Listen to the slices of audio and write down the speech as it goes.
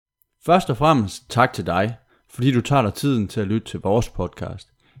Først og fremmest tak til dig, fordi du tager dig tiden til at lytte til vores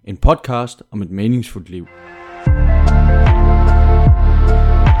podcast. En podcast om et meningsfuldt liv.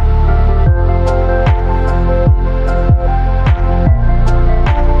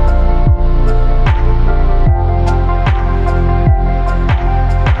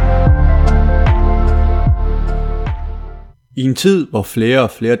 I en tid, hvor flere og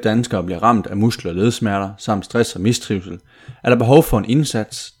flere danskere bliver ramt af muskel- og ledsmerter samt stress og mistrivsel, er der behov for en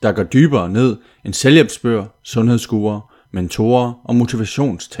indsats, der går dybere ned end selvhjælpsbøger, sundhedsgurue, mentorer og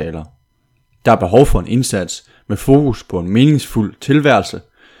motivationstaler. Der er behov for en indsats med fokus på en meningsfuld tilværelse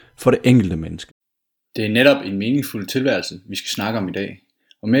for det enkelte menneske. Det er netop en meningsfuld tilværelse, vi skal snakke om i dag.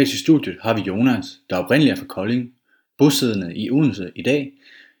 Og med os i studiet har vi Jonas, der oprindeligt er fra Kolding, bosiddende i Odense i dag.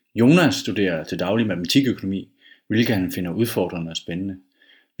 Jonas studerer til daglig matematikøkonomi, hvilket han finder udfordrende og spændende.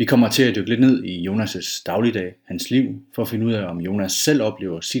 Vi kommer til at dykke lidt ned i Jonas' dagligdag, hans liv, for at finde ud af, om Jonas selv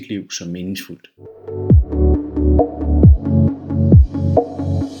oplever sit liv som meningsfuldt.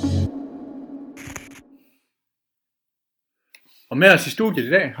 Og med os i studiet i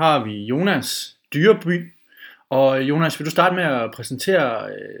dag har vi Jonas Dyreby. Og Jonas, vil du starte med at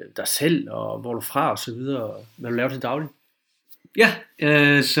præsentere dig selv, og hvor du er fra og så videre, og hvad du laver til daglig? Ja,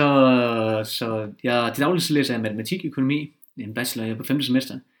 så jeg til daglig læser jeg matematikøkonomi, en bachelor, jeg er på 5.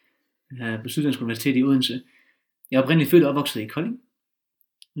 semester på Syddansk Universitet i Odense. Jeg er oprindeligt født og opvokset i Kolding,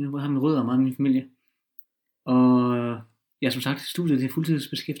 hvor jeg har min rødder og meget af min familie. Og jeg som sagt, studiet det er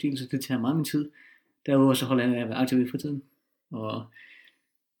fuldtidsbeskæftigelse, det tager meget af min tid. Derudover så holder jeg at være aktiv i fritiden, og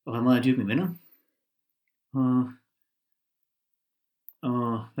har meget at dyrke med venner.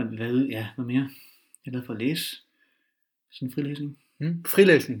 Og hvad mere? Jeg er glad for at læse. Sådan en frilæsning.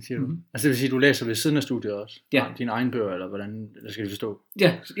 Frilæsning, siger du? Altså det vil sige, at du læser ved siden af studiet også? Ja. Dine egne bøger, eller hvordan skal det forstå?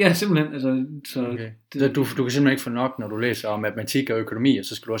 Ja, simpelthen. Altså, så okay. Du kan simpelthen ikke få nok, når du læser om matematik og økonomi, og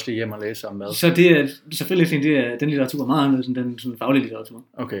så skal du også lige hjem og læse om hvad? Så frilæsning, det er den litteratur meget anderledes end den sådan faglige litteratur.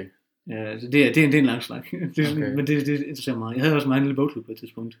 Okay. Ja, så det er en lang snak. Okay. Men det interesserer mig. Jeg havde også en lille bogklub på et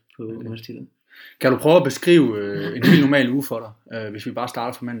tidspunkt på universitetet. Kan du prøve at beskrive en helt normal uge for dig, hvis vi bare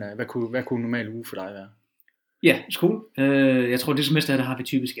starter fra mandag? Hvad kunne en normal uge for dig være? Ja, skole. Jeg tror, det semester der har vi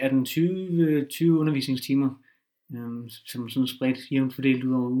typisk 18-20 undervisningstimer, som sådan spredt jævnt fordelt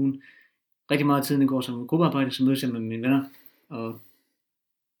ud over ugen. Rigtig meget af tiden går som gruppearbejde, så mødes jeg med mine venner. Og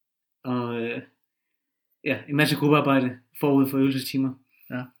en masse gruppearbejde forud for øvelsestimer.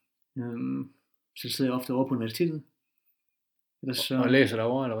 Ja. Så sidder jeg ofte over på universitetet. Og læser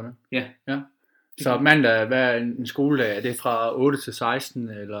derovre, eller hvordan? Ja. Så mandag, hvad er en skoledag? Er det fra 8 til 16,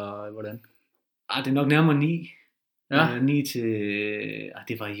 eller hvordan? Det er nok nærmere 9. Ja. 9 til...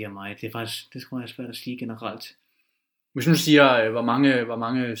 det varierer meget. Det tror jeg er svært at sige generelt. Hvis du siger, hvor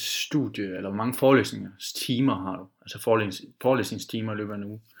mange studie, eller hvor mange forelæsningstimer har du? Altså forelæsningstimer løber en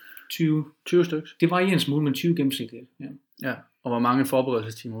uge? 20 stykker? Det varierer en smule, men 20 gennemsnitligt. Ja. Og hvor mange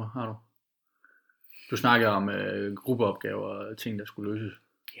forberedelsestimer har du? Du snakker om gruppeopgaver og ting, der skulle løses.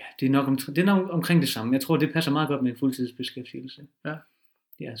 Ja, det er nok omkring det samme. Jeg tror, det passer meget godt med en fuldtidsbeskæftigelse. Ja.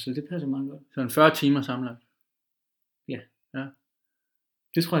 Ja, så det passer meget godt. Så en 40 timer samlet? Ja.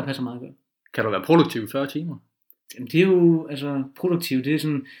 Det tror jeg passer meget godt. Kan du være produktiv i 40 timer? Jamen, det er jo, produktiv, det er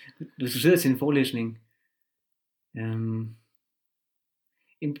sådan, hvis du sidder til en forelæsning,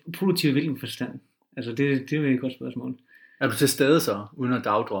 en produktiv i hvilken forstand? Altså, det er jo et godt spørgsmål. Er du til stede så, uden at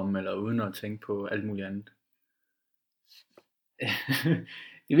dagdrømme, eller uden at tænke på alt muligt andet?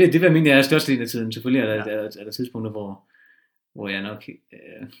 Det vil jeg mene, jeg er størstedelen af tiden. Selvfølgelig er der tidspunkter, hvor jeg nok...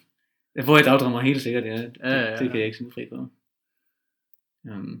 hvor jeg dagdrømmer helt sikkert, det kan jeg ikke sige fri for.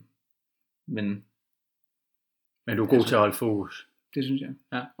 Men du er god til at holde fokus. Det synes jeg.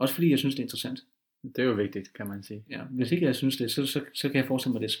 Ja. Også fordi jeg synes, det er interessant. Det er jo vigtigt, kan man sige. Ja, hvis ikke jeg synes det, så kan jeg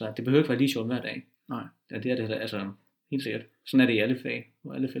forestille mig, det er svært. Det behøver ikke være lige sjovt hver dag. Nej. Ja, det er det, altså helt sikkert. Sådan er det i alle fag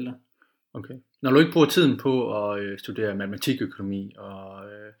og alle felter. Okay. Når du ikke bruger tiden på at studere matematikøkonomi og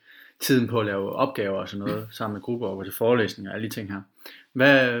tiden på at lave opgaver og sådan noget sammen med grupper og til forelæsninger og alle de ting her,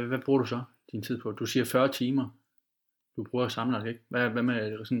 hvad bruger du så din tid på? Du siger 40 timer. Du bruger samlet, ikke? Hvad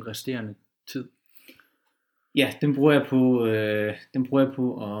med sådan resterende tid? Ja, den bruger jeg på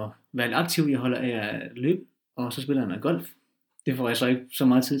at være aktiv. Jeg holder af at løbe, og så spiller jeg noget golf. Det får jeg så ikke så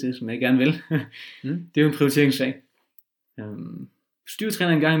meget tid til, som jeg gerne vil. Det er jo en prioriteringssag.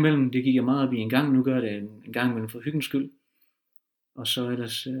 Styrtræner en gang imellem, det gik jeg meget op i en gang. Nu gør jeg det en gang imellem for hyggens skyld. Og så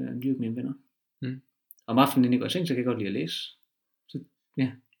ellers dyrke mine venner. Om aftenen, inden jeg går i seng, så kan jeg godt lide at læse.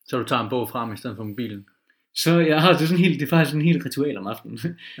 Så du tager en bog frem i stedet for mobilen? Så jeg har det er faktisk sådan en helt ritual om aftenen.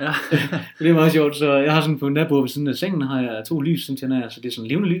 Ja. Det er meget sjovt. Så jeg har sådan på en natbord ved siden af sengen, har jeg 2 lys, sådan tænder jeg, så det er sådan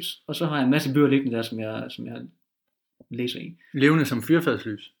levende lys. Og så har jeg en masse bøger liggende der, som jeg læser i. Levende som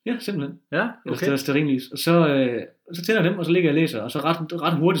fyrfadslys? Ja, simpelthen. Ja, okay. Eller stearinlys. Og så tænder jeg dem, og så ligger jeg og læser, og så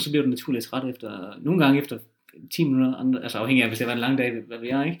ret hurtigt, så bliver det naturligt træt efter, nogle gange efter 10 minutter, andre, altså afhængig af, hvis det var en lang dag, hvad vi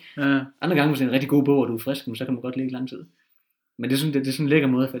er, ikke? Ja. Andre gange, hvis det er en rigtig god bog, og du er frisk, så kan man godt ligge lang tid. Men det er sådan en lækker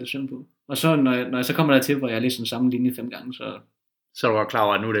måde at falde i søvn på. Og så, når jeg så kommer der til, hvor jeg har læst den samme linje 5 gange, så er du godt klar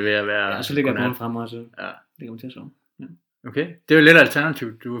over, at nu er det ved at være... Ja, så ligger jeg på frem, og så ligger man til at sove. Ja. Okay, det er jo lidt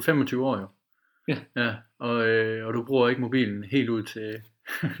alternativt. Du er 25 år jo. Ja. Og du bruger ikke mobilen helt ud til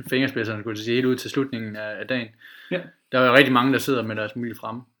fingerspidserne, skulle jeg sige, helt ud til slutningen af dagen. Ja. Der er jo rigtig mange, der sidder med deres mobil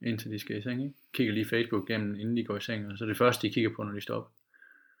frem, indtil de skal i seng, ikke? Kigger lige Facebook gennem, inden de går i seng, og så er det første, de kigger på, når de står op.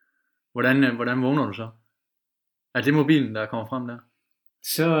 Hvordan vågner du så? Er det mobilen, der kommer frem der?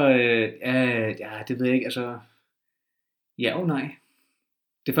 Så, det ved jeg ikke, altså, ja og nej.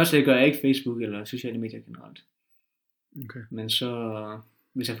 Det første, jeg gør, er ikke Facebook eller sociale medier generelt. Okay. Men så,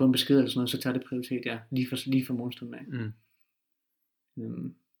 hvis jeg får en besked eller sådan noget, så tager det prioritet, ja, lige for morgenstunden af.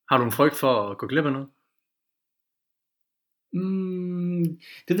 Har du en frygt for at gå glip af noget?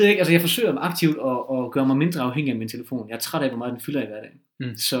 Det ved jeg ikke, altså jeg forsøger aktivt at gøre mig mindre afhængig af min telefon. Jeg er træt af, hvor meget den fylder i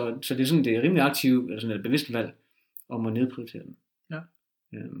hverdagen. Så det er sådan, det er rimelig aktivt, eller sådan et bevidst valg, om at nedprioritere den. Ja.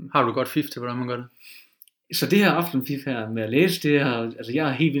 Har du godt fif til, hvordan man gør det? Så det her aftenfif her med at læse, altså jeg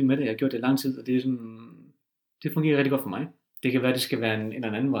er helt vild med det, jeg har gjort det i lang tid, og det er sådan, det fungerer rigtig godt for mig. Det kan være, det skal være en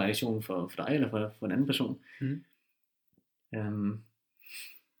eller anden variation for dig, eller for en anden person.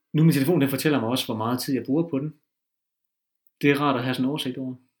 Nu min telefon, den fortæller mig også, hvor meget tid jeg bruger på den. Det er rart at have sådan en oversigt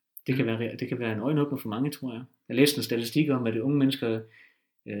over. Det kan være en øjenåbner for mange, tror jeg. Jeg læste en statistik om, at unge mennesker,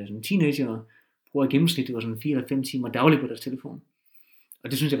 som teenager, bruger i gennemsnit, det var sådan 4 eller 5 timer dagligt på deres telefon. Og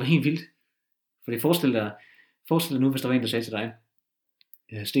det synes jeg var helt vildt. For det forestil dig nu, hvis der var en, der sagde til dig,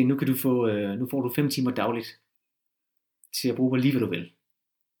 Sten, nu får du 5 timer dagligt til at bruge på lige, hvad du vil.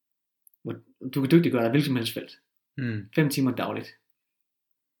 Du kan dygtiggøre dig hvilket som helst felt. 5 timer dagligt.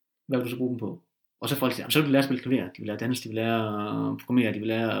 Hvad vil du så bruge dem på? Og så folk siger, så vil du lære at spille klaver, de vil lære dans, de vil lære at programmere, de vil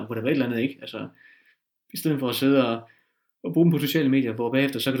lære whatever, et eller andet, ikke? Altså, i stedet for at sidde og bruge dem på sociale medier, hvor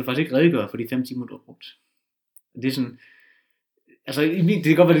bagefter, så kan du faktisk ikke redegøre for de 5 timer, du har brugt. Det er sådan, altså, det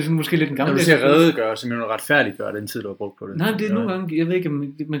kan godt være, det er sådan, måske lidt en gammel... Når du siger redegøre, så mener du retfærdiggøre den tid, du har brugt på det. Nej, det er nogle gange, jeg ved ikke,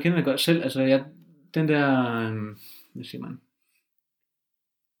 man kender det godt selv, altså, den der, hvad siger man,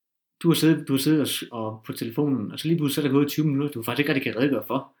 du har siddet og på telefonen, og så lige pludselig så er der gået 20 minutter, du faktisk ikke rigtig kan redegøre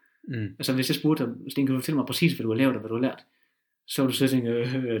for. Altså hvis jeg spurgte dig, Sten, kan du fortælle mig præcis, hvad du har lavet og hvad du har lært, så vil du så tænke,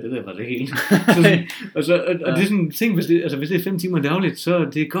 det ved jeg faktisk ikke helt. Og det er sådan en ting, hvis det er 5 timer dagligt, så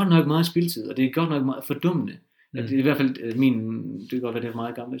det er godt nok meget spildtid, og det er godt nok meget fordummende. Det er i hvert fald det kan godt være, det er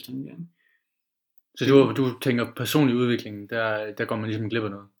meget gammelt tanke. Så du tænker personlig udvikling, der går man ligesom glip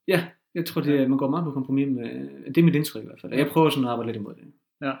af noget? Ja, jeg tror, man går meget på kompromis med, det er mit indtryk i hvert fald, og jeg prøver sådan at arbejde lidt imod det.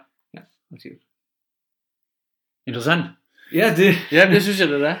 Ja, aktivt. Interessant. Ja, det synes jeg,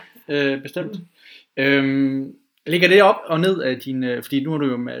 det er. Bestemt. Ligger det op og ned af din, fordi nu er du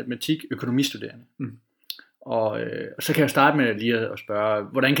jo matematik økonomistuderende. Og så kan jeg starte med lige at spørge,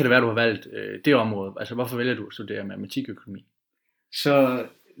 hvordan kan det være, du har valgt det område? Altså hvorfor vælger du at studere matematik økonomi? Så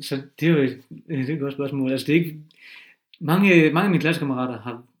det er jo et godt spørgsmål. Altså det er ikke mange af mine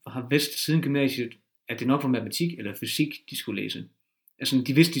klassekammerater har vidst siden gymnasiet, at det nok var matematik eller fysik, de skulle læse. Altså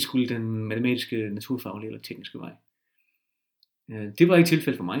de vidste, de skulle den matematiske, naturfaglige eller tekniske vej. Det var ikke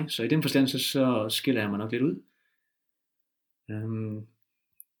tilfældet for mig, så i den forstand så skiller jeg mig nok lidt ud.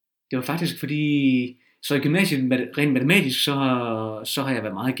 Det var faktisk fordi, så i gymnasiet rent matematisk, så har jeg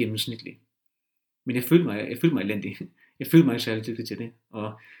været meget gennemsnitlig. Men jeg følte mig elendig. Jeg følte mig ikke særlig dygtig til det.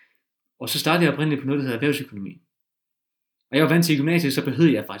 Og så startede jeg oprindeligt på noget, der hedder erhvervsøkonomi. Og jeg var vant til i gymnasiet, så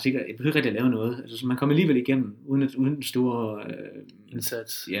behøvede jeg faktisk ikke, rigtig at lave noget. Altså, så man kom alligevel igennem, uden den store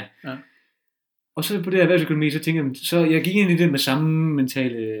indsats. Ja. Og så på det erhvervsøkonomi, så tænkte jeg, så jeg gik ind i det med samme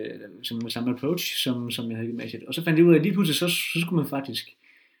mentale, samme approach, som jeg havde i gymnasiet. Og så fandt jeg ud af, at lige pludselig, så skulle man faktisk,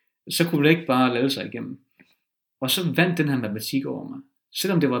 så kunne man ikke bare lade sig igennem. Og så vandt den her matematik over mig.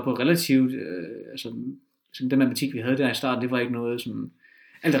 Selvom det var på relativt, som den matematik, vi havde der i starten, det var ikke noget, som,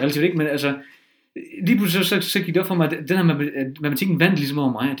 alt er relativt ikke, men altså, lige pludselig så gik det op for mig, at den her matematikken vandt ligesom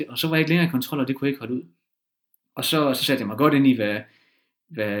over mig, og så var jeg ikke længere i kontrol, og det kunne jeg ikke holde ud. Og så satte jeg mig godt ind i, hvad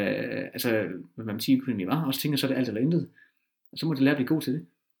matematikøkonomi var, og så tænkte jeg, så er det alt eller intet. Og så måtte jeg lære at blive god til det.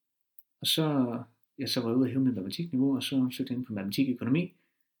 Og så var jeg ude at hæve mit matematikniveau, og så søgte jeg ind på matematikøkonomi.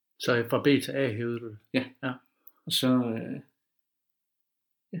 Så fra B til A hævede du det? Ja. Og så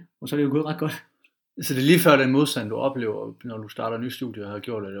er det jo gået ret godt. Så det er lige før den modstand, du oplever, når du starter nye studier, har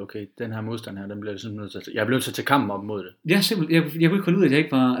gjort, at okay, den her modstand her, den bliver sådan nødt til, jeg blev nødt til at tage kampen op mod det. Ja, simpelthen. Jeg kunne ikke holde ud, at jeg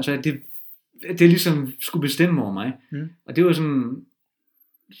ikke var, altså det ligesom skulle bestemme over mig. Og det var sådan,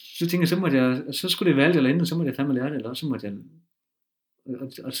 så tænkte jeg, så skulle det være alt eller enten, så måtte jeg fandme lære det, eller så måtte jeg,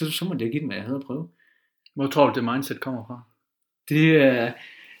 og så måtte jeg give den, hvad jeg havde at prøve. Hvor tror du, det mindset kommer fra? Det er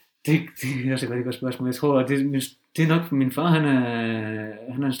også et rigtig godt spørgsmål. Jeg tror, at det er nok min far, han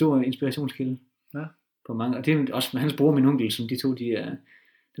er en stor inspirationskilde. Ja. På mange, og det er også hans bror og min onkel, som de to,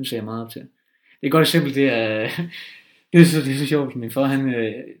 dem ser jeg meget op til. Det er et godt eksempel, det er så sjovt. Min far,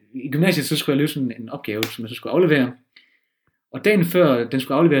 i gymnasiet, så skulle jeg løse en opgave, som jeg så skulle aflevere. Og dagen før den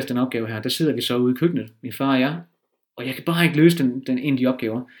skulle afleveres, den opgave her, der sidder vi så ude i køkkenet, min far og jeg, og jeg kan bare ikke løse en af de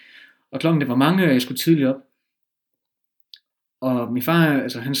opgaver. Og klokken det var mange, og jeg skulle tidligt op. Og min far,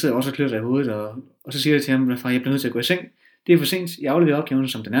 altså han sidder også og klør sig i hovedet, og så siger jeg til ham, far, jeg bliver nødt til at gå i seng. Det er for sent, jeg afleverer opgaven,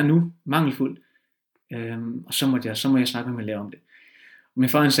 som den er nu, mangelfuld. Og så må jeg snakke med min lærer om det. Og min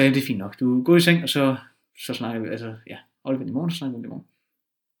far han sagde, det er fint nok, du går i seng, og så snakker vi, altså ja, afleverer i morgen, så snakker vi om det i morgen.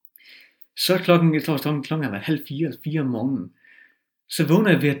 Så klokken har været 3:30 eller 4 om morgenen. Så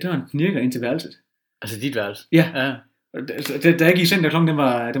vågner jeg ved, at døren knirker ind til værelset. Altså dit værelse? Ja. Da jeg gik i seng, der klokken den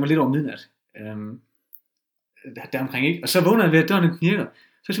var lidt over midnat. Der omkring, ikke? Og så vågner jeg ved, at døren knirker.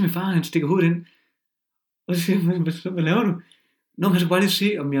 Så siger min far, han stikker hovedet ind. Og så siger jeg, hvad laver du? Nå, han skulle bare lige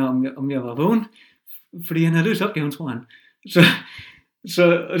se, om jeg var vågen. Fordi han havde løst opgaven, tror han. Så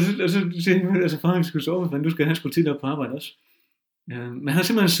siger han, altså far, han skulle sove, men han skulle tidligere op på arbejde også. Men han har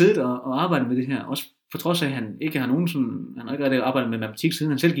simpelthen siddet og arbejdet med det her, også på trods af, at han ikke har nogen sådan, han har ikke rigtig arbejdet med matematik,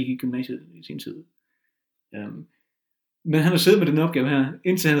 siden han selv gik i gymnasiet i sin tid. Men han har siddet med den opgave her,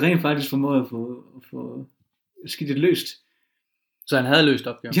 indtil han rent faktisk formåede at få skidt det løst. Så han havde løst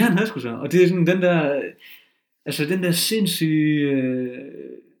opgaven? Ja, han havde sgu så. Og det er sådan den der sindssyge,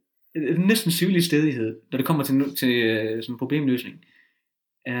 næsten sygelige stedighed, når det kommer til sådan en problemløsning.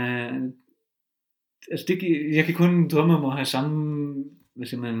 Altså jeg kan kun drømme om at have samme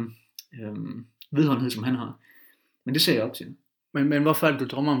vedholdenhed, som han har. Men det ser jeg op til. Men hvorfor er det, du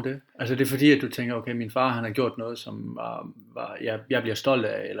drømmer om det? Altså det er fordi, at du tænker, okay, min far han har gjort noget, som jeg bliver stolt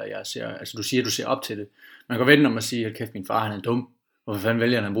af, eller jeg ser, altså du siger, at du ser op til det. Man kan vente om at sige, at kæft, min far han er dum. Hvorfor fanden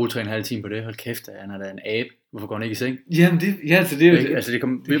vælger han at bruge 3,5 timer på det? Hold kæft, han er da en abe. Hvorfor går han ikke i seng? Jamen det er jo altså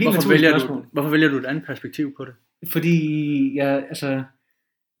hvorfor vælger du et andet perspektiv på det? Fordi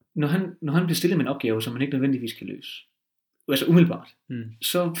når han bliver stillet med en opgave, som han ikke nødvendigvis kan løse, altså umiddelbart,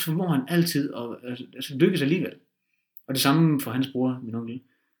 så formår han altid at lykkes alligevel. Og det samme for hans bror, min onkel.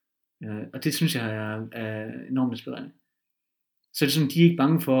 Og det synes jeg er enormt inspirerende. Så det er sådan, de er ikke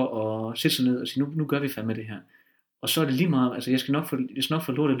bange for at sætte sig ned og sige, nu gør vi fandme det her. Og så er det lige meget, altså jeg skal nok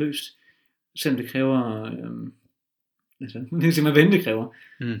få lortet løst, selvom det kræver, det er simpelthen vente kræver.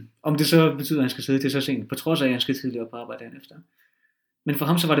 Om det så betyder, at han skal sidde til så sent, på trods af, at han skal tidligere på arbejde dagen efter. Men for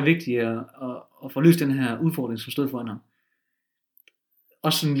ham så var det vigtigt at få løst den her udfordring, som stod foran ham.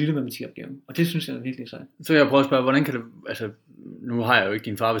 Også sådan en lille matematikopgave. Og det synes jeg er virkelig sejt. Så jeg prøver at spørge, hvordan kan det, altså nu har jeg jo ikke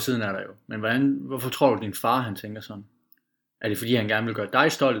din far ved siden af dig jo, men hvorfor tror du din far han tænker sådan? Er det fordi han gerne vil gøre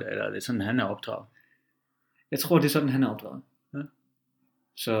dig stolt, eller er det sådan han er opdraget? Jeg tror det er sådan han er opdraget. Ja.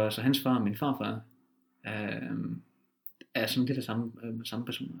 Så hans far og min farfar er sådan lidt af samme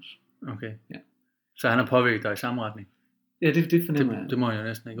person også. Okay. Ja. Så han har påvirket dig i samme retning? Ja, det fornemmer jeg. Det må jeg jo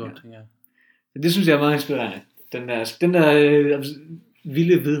næsten ikke tænke jeg. Det synes jeg er meget inspirerende. Den der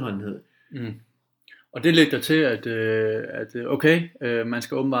vilde vedholdenhed. Og det lægger til, at okay, man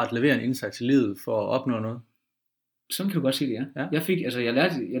skal åbenbart levere en indsats i livet for at opnå noget. Sådan kan du godt sige det, ja. Jeg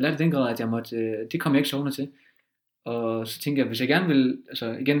lærte i den grad, at jeg måtte, det kom jeg ikke sovende til. Og så tænkte jeg, hvis jeg gerne vil,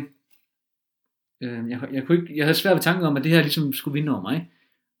 altså igen, jeg havde svært ved tanken om, at det her ligesom skulle vinde over mig.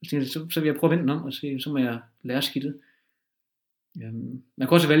 Og så tænkte jeg, så vil jeg prøve at vende den om, og så må jeg lære skidtet. Man kan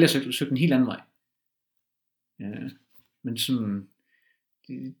også vælge at søge en helt anden vej. Men sådan,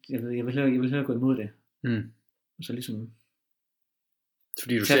 jeg vil hellere gå imod det. Og så ligesom...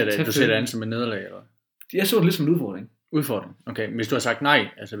 Fordi du ser det andet som en nederlag, eller? Jeg så det lidt som en udfordring. Udfordring? Okay, men hvis du har sagt nej,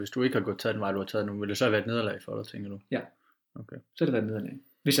 altså hvis du ikke har gået taget den vej, du har taget nu, vil det så være et nederlag for dig, tænker du? Ja. Okay. Så har det været et nederlag.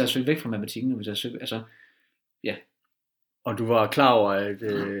 Hvis jeg har søgt væk fra matematikken, og hvis jeg har søgt, altså, ja. Og du var klar over,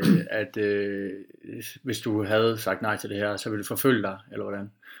 at hvis du havde sagt nej til det her, så ville det forfølge dig, eller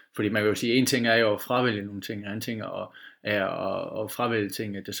hvordan? Fordi man kan jo sige, en ting er jo at fravælge nogle ting, og en ting er at fravælge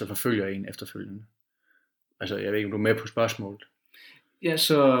ting, at det så forfølger en efterfølgende. Altså, jeg ved ikke, om du er med på spørgsmålet. Ja,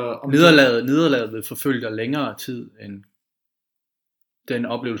 så... Nederlaget vil forfølge dig længere tid, end den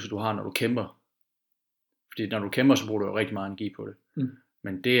oplevelse, du har, når du kæmper. Fordi når du kæmper, så bruger du jo rigtig meget energi på det.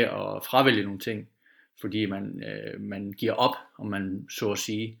 Men det at fravælge nogle ting, fordi man giver op, og man så at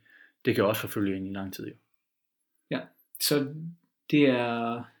sige, det kan også forfølge en i lang tid jo. Ja, så det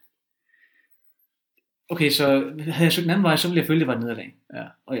er... Okay, så havde jeg søgt en anden vej, så ville jeg føle, det var et nederlag. Ja.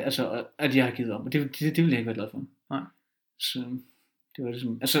 Og altså, at jeg har givet op, og det ville jeg ikke være glad for. Nej. Så Det var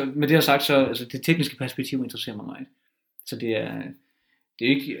ligesom, altså med det her sagt, så altså, det tekniske perspektiv interesserer mig meget. Så det er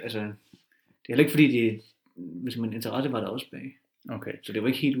ikke, altså, det er heller ikke fordi, hvis man interesse var der også bag. Okay. Så det var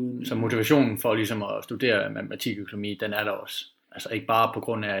ikke helt uden. Så motivationen for ligesom at studere matematik og økonomi, den er der også. Altså ikke bare på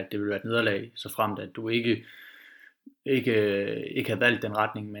grund af, at det ville være et nederlag, så fremt at du ikke har valgt den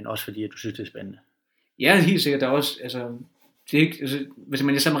retning, men også fordi, at du synes, det er spændende. Ja, helt sikkert. Der er også, altså, det er ikke, altså, hvis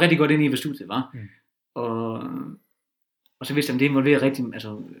man er rigtig godt ind i, hvad studiet var, og så vidste jeg, at det involverer rigtig,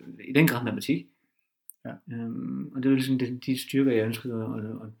 altså, i den grad matematik. Ja. Og det var ligesom de styrker, jeg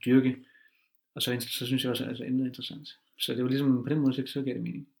ønskede at dyrke. Og så synes jeg også, at emnet er interessant. Så det var ligesom, på den måde, så gav det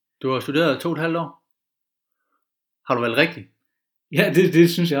mening. Du har studeret 2,5 år. Har du valgt rigtigt? Ja, det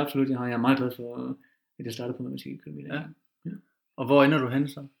synes jeg absolut, jeg har. Jeg er meget glad for, at jeg startede på matematik. Ja. Og hvor ender du hen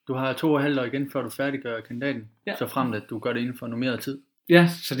så? Du har 2,5 år igen, før du færdiggør kandidaten. Ja. Så fremt, at du gør det inden for normeret tid. Ja,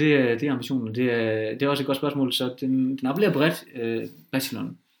 så det er ambitionen. Det er også et godt spørgsmål. Så den appellerer bredt,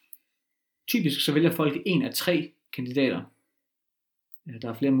 bacheloren. Typisk så vælger folk en af 3 kandidater. Der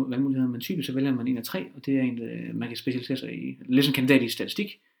er flere valgmuligheder, men typisk så vælger man en af 3, og det er en, man kan specialisere sig i. Lidt en kandidat i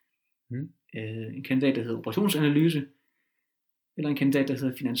statistik, en kandidat, der hedder operationsanalyse, eller en kandidat, der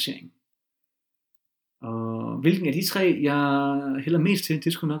hedder finansiering. Og hvilken af de 3, jeg hælder mest til,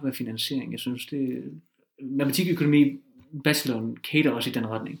 det skulle nok være finansiering. Jeg synes, det matematik, økonomi, bacheloren cater også i den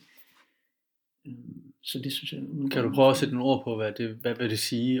retning. Så det synes jeg. Kan du prøve at sætte nogle ord på, hvad vil det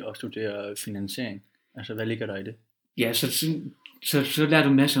sige at studere finansiering? Altså, hvad ligger der i det? Ja, så lærer du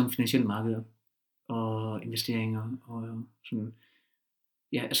en masse om finansielle markeder og investeringer og sådan.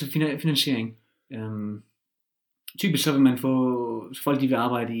 Ja, altså finansiering. Typisk så vil man få folk, de vil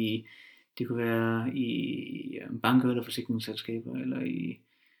arbejde i, det kunne være i banker eller forsikringsselskaber eller i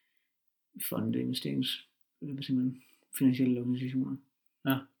fonde, finansielle organisationer.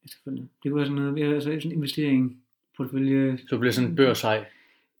 Ja. Det kunne være sådan noget, altså sådan en investering, portefølje. Så bliver sådan en børshej.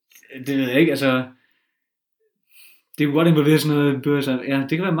 Det ved jeg ikke, altså. Det kunne godt involvere sådan noget børser. Ja,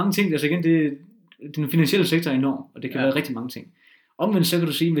 det kan være mange ting. Altså igen, den finansielle sektor er enorm, og det kan være rigtig mange ting. Omvendt så kan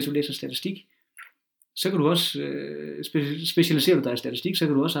du sige, hvis du læser statistik, så kan du også specialisere dig i statistik, så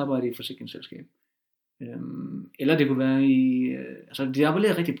kan du også arbejde i et forsikringsselskab. Eller det kunne være i, altså det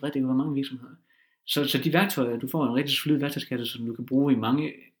appellerer rigtig bredt, det kan være mange virksomheder. Så de værktøjer, du får en rigtig solid værktøjskasse, som du kan bruge i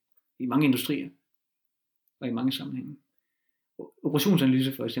mange industrier og i mange sammenhænge.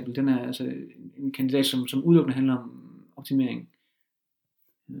 Operationsanalyse for eksempel, den er altså en kandidat, som udelukkende handler om optimering.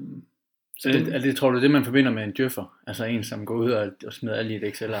 Det tror du, det man forbinder med en djøffer? Altså en, som går ud og smider alle i et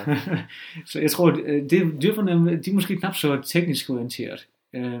Excel-ark? Så jeg tror, djøfferne, de er måske knap så teknisk orienteret.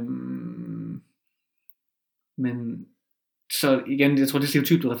 Men så igen, jeg tror, det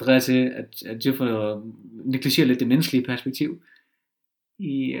stereotyp, du refererer til, at djøfferne negligerer lidt det menneskelige perspektiv.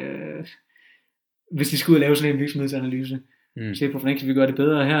 Hvis de skulle ud og lave sådan en virksomhedsanalyse. Se på, hvordan kan vi gøre det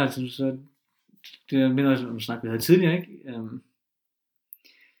bedre her, så det minder også om en snak, vi havde tidligere, ikke?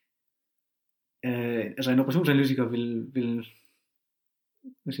 Altså en operationsanalytiker vil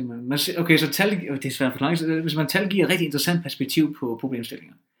hvad siger man? Okay, så tal, det er svært at forklare, hvis man tal giver et rigtig interessant perspektiv på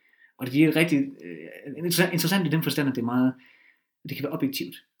problemstillinger, og det giver et rigtig interessant i den forstand, at det kan være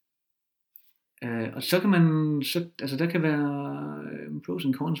objektivt. Og så kan man, altså der kan være pros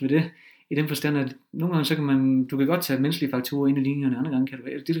and cons ved det, i den forstand, at nogle gange så kan du kan godt tage menneskelige faktorer ind i linjerne, andre gange kan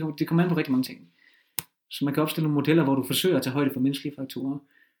du, det kommer an på rigtig mange ting. Så man kan opstille nogle modeller, hvor du forsøger at tage højde for menneskelige faktorer.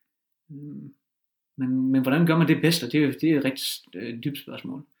 Men hvordan gør man det bedst? Og det er et rigtig dybt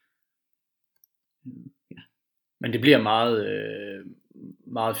spørgsmål. Ja. Men det bliver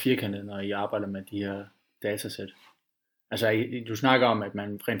meget firkantet, når I arbejder med de her datasæt. Altså, du snakker om, at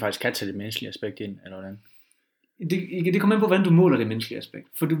man rent faktisk kan tage det menneskelige aspekt ind, eller hvordan? Det kommer an på, hvordan du måler det menneskelige aspekt.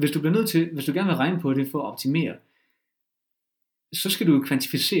 For hvis du gerne vil regne på det for at optimere, så skal du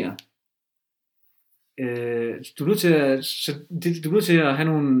kvantificere. Du er nødt til at have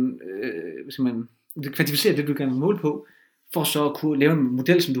nogle, kvantificere det, du gerne vil måle på, for så at kunne lave en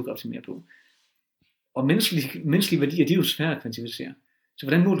model, som du kan optimere på. Og menneskelige værdier, de er jo svære at kvantificere. Så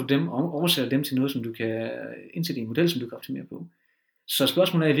hvordan måler du dem og oversætter dem til noget, som du kan indsætte i en model, som du kan optimere på? Så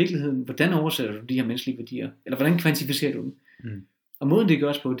spørgsmålet er i virkeligheden, hvordan oversætter du de her menneskelige værdier? Eller hvordan kvantificerer du dem? Og måden det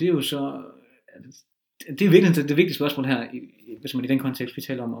gøres på, det er jo så, det er virkelig det vigtige spørgsmål her, hvis man i den kontekst vi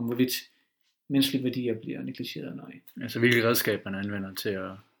taler om hvorvidt menneskelige værdier bliver negligeret nøje. Altså hvilke redskaber man anvender til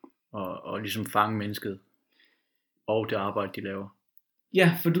at ligesom fange mennesket og det arbejde, de laver?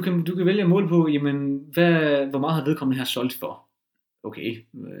 Ja, for du kan vælge at måle på, jamen, hvor meget har vedkommende her solgt for? Okay,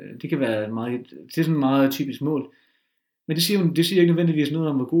 det kan være det er sådan et meget typisk mål. Men det siger ikke nødvendigvis noget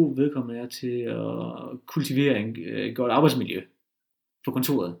om, hvor god vedkommende er til at kultivere et godt arbejdsmiljø på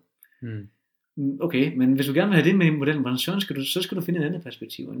kontoret. Okay, men hvis du gerne vil have det med i modellen, hvordan så skal du finde et andet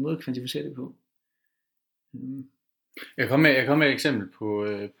perspektiv, og en måde at kvantificere det på. Jeg kom med et eksempel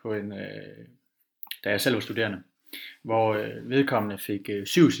på en, da jeg selv var studerende, hvor vedkommende fik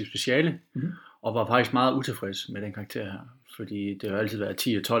 7 i speciale, og var faktisk meget utilfreds med den karakter her, fordi det har altid været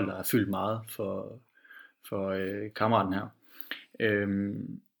 10 og 12, der har fyldt meget for kammeraten her.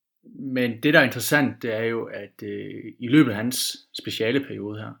 Men det, der er interessant, det er jo, at i løbet af hans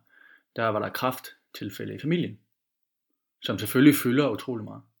specialeperiode her, der var der kræfttilfælde i familien, som selvfølgelig fylder utrolig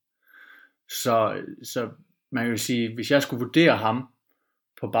meget. Så man kan jo sige, hvis jeg skulle vurdere ham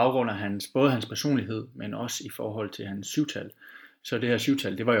på baggrund af både hans personlighed, men også i forhold til hans 7-tal, så det her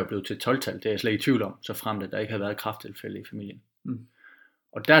 7-tal, det var jo blevet til 12-tal, det er jeg slet ikke i tvivl om, så frem at der ikke havde været kræfttilfælde i familien.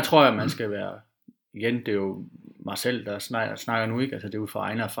 Og der tror jeg, man skal være, igen, det er jo mig selv, der snakker nu, ikke? Altså det er jo fra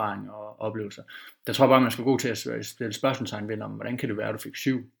egne erfaring og oplevelser. Der tror jeg bare, man skal gå til at stille spørgsmålstegn ved, om hvordan kan det være, at du fik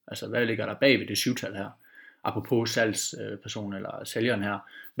 7? Altså hvad ligger der bag ved det 7-tal her? Apropos salgsperson eller sælgeren her,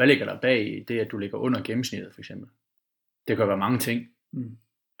 hvad ligger der bag det, at du ligger under gennemsnittet for eksempel? Det kan jo være mange ting.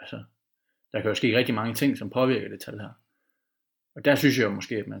 Altså, der kan jo ske rigtig mange ting, som påvirker det tal her. Og der synes jeg jo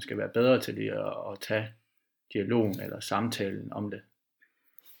måske, at man skal være bedre til det at tage dialogen eller samtalen om det.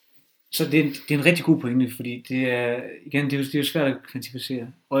 Så det er en rigtig god pointe, fordi det er jo svært at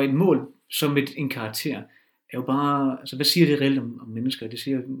kvantificere. Og et mål som en karakter er jo bare, altså hvad siger det reelt om mennesker? Det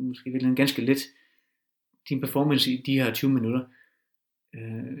siger måske virkelig ganske let. Din performance i de her 20 minutter,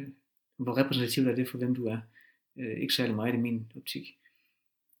 hvor repræsentativt er det for hvem du er? Ikke særlig meget i min optik.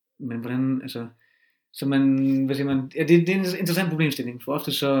 Men hvordan, altså, så hvad siger man, ja, det er en interessant problemstilling, for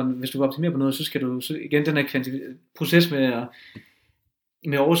ofte så, hvis du vil optimere på noget, så skal du, så igen den her proces med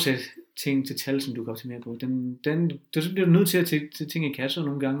at oversætte ting til tal, som du kan optimere på, så bliver du nødt til at tage ting i kasser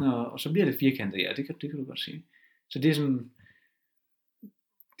nogle gange, og så bliver det firkantet, ja, det kan du godt sige. Så det er sådan,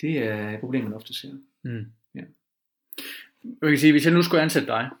 det er et problem, man ofte ser. Ja. Jeg kan sige, hvis jeg nu skulle ansætte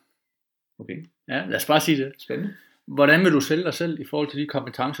dig, okay. Ja, lad os bare sige det. Spændende. Hvordan vil du sælge dig selv i forhold til de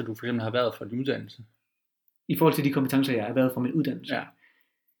kompetencer, du for eksempel har været fra din uddannelse? I forhold til de kompetencer, jeg har været fra min uddannelse? Ja.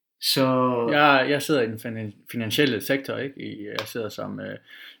 Så... Jeg sidder i den finansielle sektor, ikke? Jeg sidder som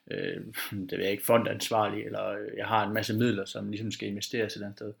det ved jeg ikke, fondansvarlig, eller jeg har en masse midler, som ligesom skal investeres et eller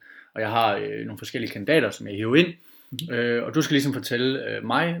andet sted. Og jeg har nogle forskellige kandidater, som jeg hiver ind. Og du skal ligesom fortælle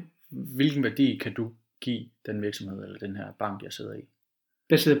mig, hvilken værdi kan du give den virksomhed, eller den her bank, jeg sidder i?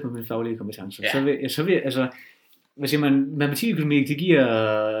 Baseret på mine faglige kompetencer. Ja. Så vil altså, hvad siger man, matematikøkonomi, det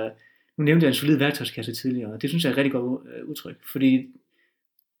giver, nu nævnte jeg en solid værktøjskasse tidligere, og det synes jeg er et rigtig godt udtryk, fordi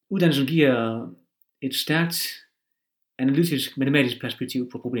uddannelsen giver et stærkt analytisk, matematisk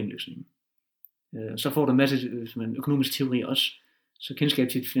perspektiv på problemløsningen. Så får du en masse økonomisk teori også, så kendskab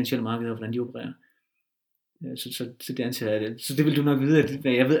til finansielle markeder og hvordan de opererer. Så det antager jeg det. Så det vil du nok vide,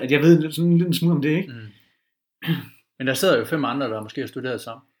 at jeg ved sådan en lille smule om det, ikke? Men der sidder jo 5 andre, der måske har studeret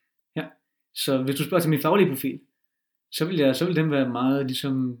sammen. Ja, så hvis du spørger til min faglige profil, så vil dem være meget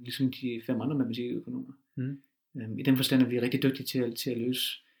ligesom de 5 andre matematikøkonomer. I den forstand, at vi er rigtig dygtige til at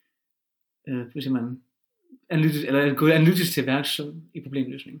løse, hvis man gå analytisk til værks i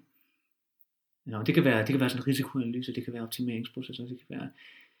problemløsning. Ja, det kan være sådan en risikoanalyse, det kan være optimeringsprocesser, det kan være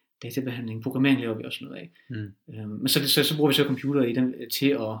databehandling, programmering laver vi også noget af. Men så bruger vi så computer i den til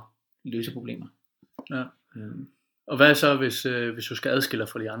at løse problemer. Ja. Og hvad så, hvis du skal adskille dig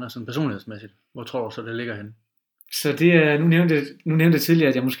fra de andre sådan personlighedsmæssigt? Hvor tror du så, det ligger henne? Så det er, nu nævnte jeg tidligere,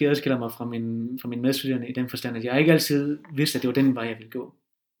 at jeg måske adskiller mig fra min medstuderende i den forstand, at jeg ikke altid vidste, at det var den vej, jeg ville gå,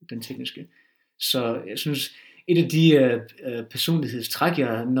 den tekniske. Så jeg synes, et af de personlighedstræk,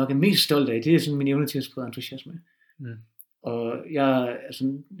 jeg nok er mest stolt af, det er sådan min evne til at sprede entusiasme. Og jeg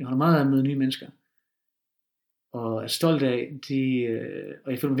holder meget af at møde nye mennesker. Og er stolt af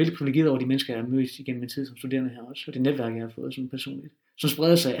og jeg føler mig virkelig privilegeret over de mennesker, jeg har mødt igennem min tid som studerende her også, og det netværk, jeg har fået sådan personligt, som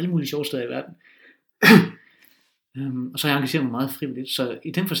spreder sig i alle mulige sjove steder i verden. Og så har jeg engageret mig meget frivilligt. Så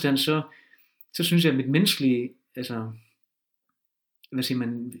i den forstand, så synes jeg, at mit menneskelige, altså, hvad siger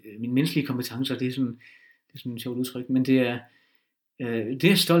man, mine menneskelige kompetencer, det er sådan et sjovt udtryk, men det er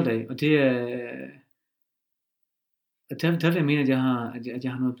jeg stolt af, og det er, der vil jeg mene, at jeg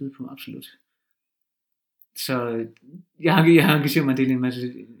har noget at byde på, absolut. Så jeg har engageret mig en del i en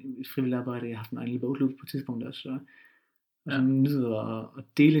masse frivilligt arbejde. Jeg har haft en egen lille bogklub på et tidspunkt også, og jeg nyder at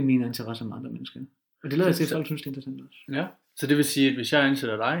dele mine interesser med andre mennesker. Og det lader jeg til, at folk synes, det er interessant også. Ja, så det vil sige, at hvis jeg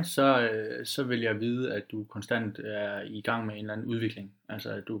ansætter dig, så vil jeg vide, at du konstant er i gang med en eller anden udvikling. Altså,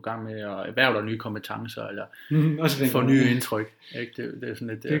 at du er i gang med at erhverve dig nye kompetencer, eller få nye indtryk. Ikke? Det er sådan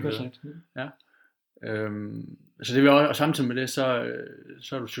lidt... Det er godt sagt. Ja. Så det vil også, og samtidig med det, så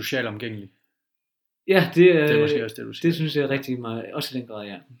er du socialt omgængelig. Ja, Det er måske også det, du siger. Det synes jeg rigtig meget, også i den grad,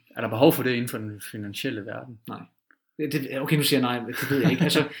 ja. Er der behov for det inden for den finansielle verden? Nej. Okay, nu siger jeg nej, det ved jeg ikke.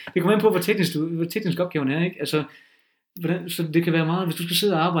 Altså, det kommer ind på, hvor teknisk opgaven er, ikke? Altså, så det kan være meget, hvis du skal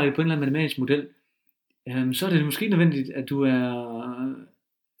sidde og arbejde på en eller anden matematisk model, så er det måske nødvendigt, at du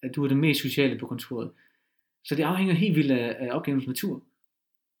er den mest sociale på kontoret. Så det afhænger helt vildt af opgavens natur.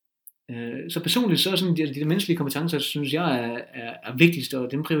 Så personligt, så er sådan de menneskelige kompetencer, synes jeg er vigtigst,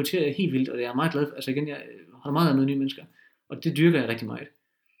 og dem prioriterer jeg helt vildt, og det er jeg meget glad for. Altså igen, jeg holder meget af møde nye mennesker, og det dyrker jeg rigtig meget.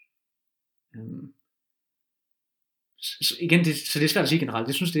 Så igen, så det er svært at sige generelt.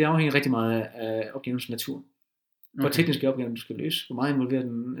 Jeg synes, det afhænger rigtig meget af opgavens natur. Hvor tekniske opgaver du skal løse, hvor meget involverer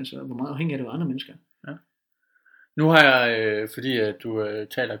den, altså hvor meget afhængig er det af andre mennesker. Ja. Nu har jeg, fordi at du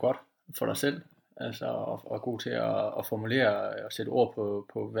taler godt for dig selv, altså og er god til at formulere og sætte ord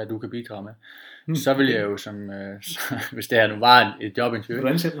på hvad du kan bidrage med, så vil jeg jo som, hvis det her nu var et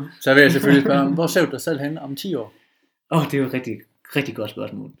jobinterview, så vil jeg selvfølgelig spørge, hvor ser du dig selv hen om 10 år? Det er jo et rigtig, rigtig godt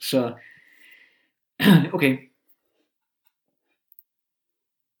spørgsmål. Så, okay.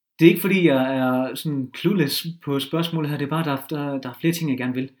 Det er ikke fordi, jeg er sådan clueless på spørgsmålet her, det er bare, der er flere ting, jeg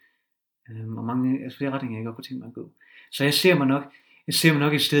gerne vil. Og flere retninger, jeg godt kunne tænke mig at gå. Så jeg ser mig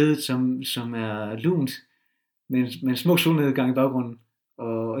nok et sted, som er lunt, med en smuk solnedgang i baggrunden,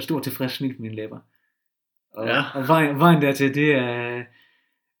 og et stort tilfreds smil på mine læber. Og vejen dertil, det er,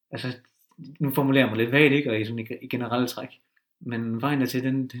 altså, nu formulerer jeg mig lidt vagt, ikke, og i generelle træk. Men vejen dertil,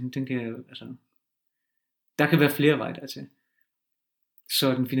 den kan, altså, der kan være flere veje dertil.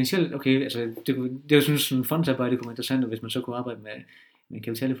 Så den finansielle, okay, altså, jeg synes, sådan fondsarbejde kunne være interessant, og hvis man så kunne arbejde med en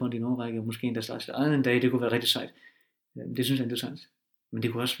kapitalfond i en årrække, og måske endda slags eget en dag, det kunne være rigtig sejt. Det synes jeg er interessant. Men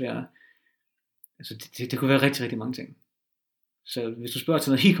det kunne også være, altså det kunne være rigtig, rigtig mange ting. Så hvis du spørger til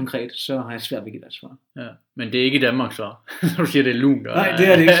noget helt konkret, så har jeg svært ved at give dig et svar. Ja, men det er ikke i Danmark så. Du siger, det er lunt. Nej, det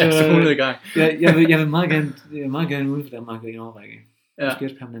er det ikke. Så jeg vil meget gerne ude for Danmark i en årrække. Måske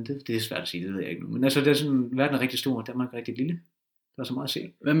også permanent. Det er svært at sige, det ved jeg ikke nu. Men altså, det er sådan, verden er rigtig stor, og Danmark er rigtig lille. Der er så meget at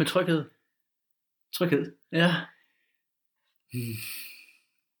se. Hvad med tryghed? Tryghed? Ja.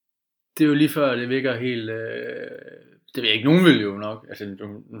 Det er jo lige før, det virker helt... det ved jeg ikke, nogen vil jo nok... Altså,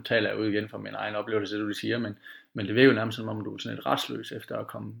 nu taler jeg ud igen fra min egen oplevelse, det du siger, men det virker jo nærmest som om, du er sådan et retsløs efter at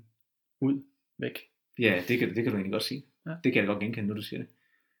komme ud, væk. Ja, det kan du egentlig godt sige. Ja. Det kan jeg godt genkende, når du siger det.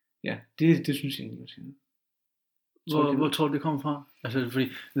 Ja, det synes jeg egentlig godt sige. Hvor tror du, det kommer fra? Altså, fordi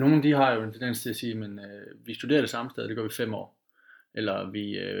nogle, de har jo en tendens til at sige, men vi studerer det samme sted, det går vi 5 år. Eller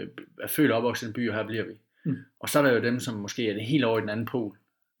vi er født og opvokset i en by, og her bliver vi. Og så er der jo dem, som måske er det helt over i den anden pol.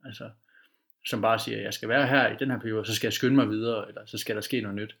 Altså, som bare siger, jeg skal være her i den her periode, så skal jeg skynde mig videre, eller så skal der ske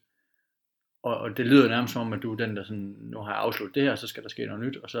noget nyt. Og det lyder nærmest som om, at du er den, der sådan, nu har jeg afsluttet det her, så skal der ske noget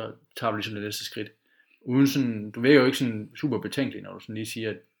nyt, og så tager du ligesom det næste skridt. Uden sådan, du virker jo ikke sådan super betænkelig, når du sådan lige siger,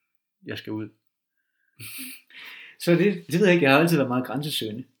 at jeg skal ud. Så det ved jeg ikke, jeg har altid været meget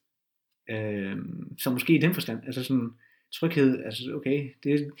grænsesøgende. Så måske i den forstand, altså sådan tryghed, altså okay,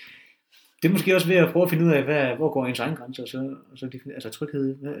 det er måske også ved at prøve at finde ud af, hvor går ens egen grænser, og så altså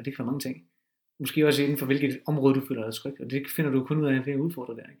tryghed, det kan være mange ting. Måske også inden for hvilket område du føler dig tryg, og det finder du kun ud af ved at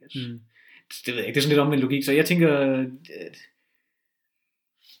udfordre det, ikke? Altså, det ved jeg ikke, det er sådan lidt omvendt logik, så jeg tænker,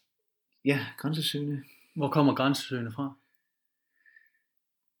 ja, grænsesøgende. Hvor kommer grænsesøgende fra?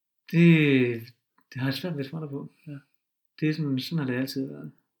 Det har jeg svært ved at svare dig på. Ja. Det er sådan har det altid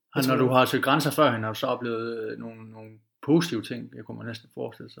været. Når du har søgt grænser førhen, har du så oplevet nogle positive ting, jeg kunne man næsten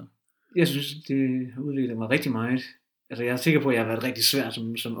forestille sig? Jeg synes, det har udviklet mig rigtig meget. Altså, jeg er sikker på, at jeg har været rigtig svær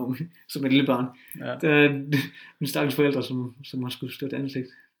som ung, som et lille barn. Ja. Der er mine stakkels forældre, som har skulle støtte ansigt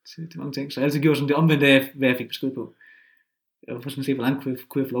til mange ting. Så jeg har altid gjort sådan det omvendte af, hvad jeg fik besked på. Jeg var sådan set, hvor langt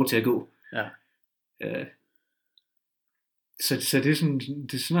kunne jeg få lov til at gå. Ja. Så det er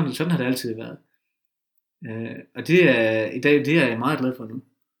sådan har det altid været. Og det er, i dag, det er jeg meget glad for nu.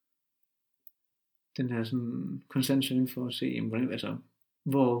 Den her sådan konstant søgning for at se, hvordan, altså,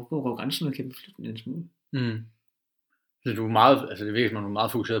 hvor går grænsen, kan vi flytte en smule. Så du er meget, altså det virker som om du er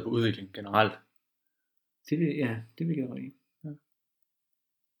meget fokuseret på udvikling generelt. Det vil jeg godt i. Ja.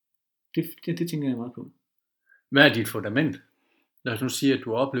 Det tænker jeg meget på. Hvad er dit fundament? Lad os nu sige, at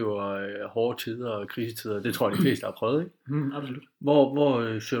du oplever hårde tider og krisetider. Det tror jeg, de fleste har prøvet, ikke? Absolut.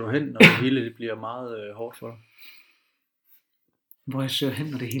 Hvor søger du hen, når det hele det bliver meget hårdt for dig? Hvor jeg søger hen,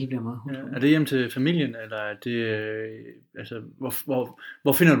 når det hele bliver meget hårdt for dig? Er det hjem til familien, eller er det... altså,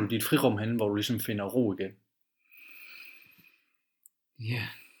 hvor finder du dit frirum hen, hvor du ligesom finder ro igen? Ja,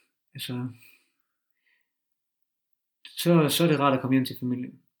 altså... Så er det rart at komme hjem til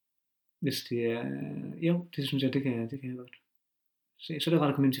familien. Hvis det er... Jo, det synes jeg, det kan jeg godt. Så er det rart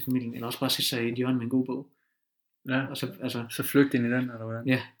at komme hjem til familien, eller også bare sætte sig i et hjørne med en god bog. Ja, og så flygt ind i den, eller hvordan?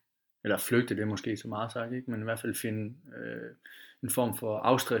 Ja, eller flygte, det er måske så meget sagt, ikke? Men i hvert fald finde en form for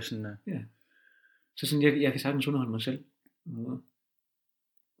afstressende. Ja. Så sådan, jeg kan sagtens underholde mig selv. Og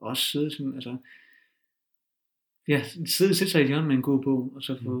også sidde sådan, altså, ja, sætte sig i et hjørne med en god bog, og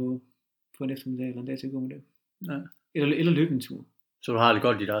så få en eftermiddag eller en dag til at gå med det. Ja. Eller løbe en tur. Så du har det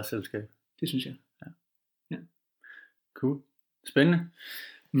godt i dit eget selskab? Det synes jeg. Ja. Cool. Spændende.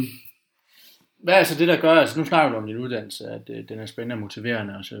 Hvad er så det, der gør, altså nu snakker du om din uddannelse, at den er spændende og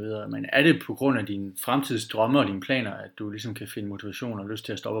motiverende og så videre, men er det på grund af dine fremtidsdrømme og dine planer, at du ligesom kan finde motivation og lyst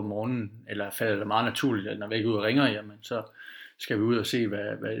til at stoppe om morgenen, eller falder det meget naturligt, at når vi ikke er ude og ringer, jamen så skal vi ud og se,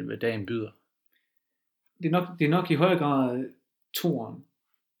 hvad dagen byder? Det er nok i højere grad toeren,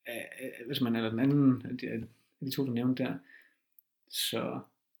 hvis man eller den anden af de to, du nævnte der. Så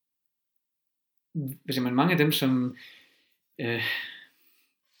hvis man mange af dem, som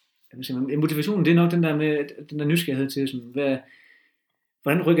motivationen, det er nok den der med den der nysgerrighed til sådan,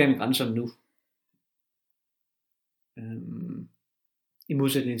 hvordan rykker jeg mine grænser nu? I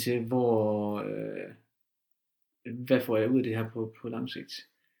modsætning til hvad får jeg ud af det her på lang sigt?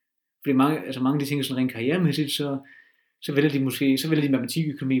 Fordi mange af de ting, sådan rent karrieremæssigt, så vælger de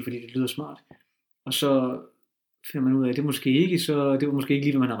matematikøkonomi, fordi det lyder smart. Og så finder man ud af, at det var måske ikke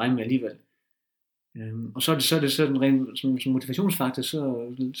lige, hvad man har regnet med alligevel. Og så er det sådan rent som motivationsfaktor,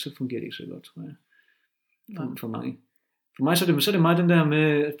 så fungerer det ikke så godt, tror jeg. For mange. For mig så er det meget den der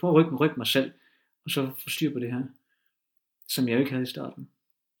med at prøve at rykke mig selv, og så få styr på det her, som jeg jo ikke havde i starten.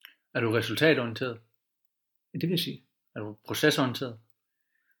 Er du resultatorienteret? Ja, det vil jeg sige. Er du procesorienteret?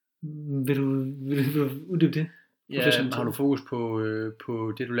 Vil du uddybe det? Ja, har du fokus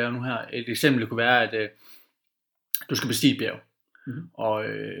på det, du laver nu her? Et eksempel kunne være, at du skal bestige et bjerg. Mm-hmm. Og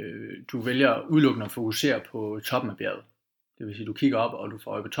du vælger udelukkende at fokusere på toppen af bjerget. Det vil sige, du kigger op, og du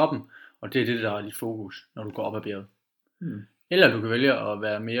får øje på toppen, og det er det, der er dit fokus, når du går op ad bjerget. Mm. Eller du kan vælge at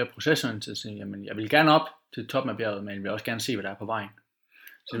være mere procesorienteret, så jamen, jeg vil gerne op til toppen af bjerget, men jeg vil også gerne se, hvad der er på vejen.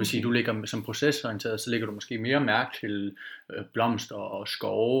 Så det vil sige, at du ligger som procesorienteret, så lægger du måske mere mærke til blomster og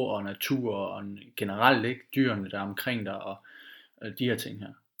skove og natur og generelt ikke dyrene, der er omkring dig og de her ting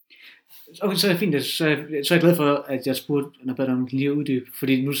her. Okay, så er det fint. Så er jeg glad for, at jeg spurgte, når jeg lige at uddybe,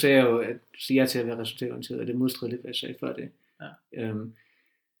 fordi nu sagde jeg jo, at jeg er til at være resultatorienteret, og det modstrider lidt, hvad jeg sagde før det. Ja.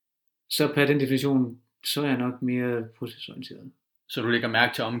 Så per den definition, så er jeg nok mere procesorienteret. Så du lægger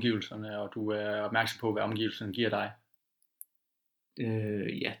mærke til omgivelserne, og du er opmærksom på, hvad omgivelserne giver dig?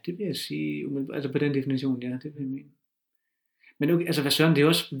 Ja, det vil jeg sige. Altså på den definition, ja, det vil jeg mene. Men okay, altså hvad søren,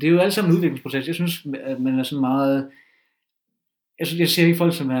 det er jo alt sammen en udviklingsproces. Jeg synes, at man er sådan meget... Jeg ser ikke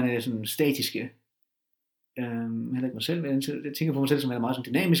folk, som er sådan statiske. Heller ikke mig selv. Jeg tænker på mig selv, som er meget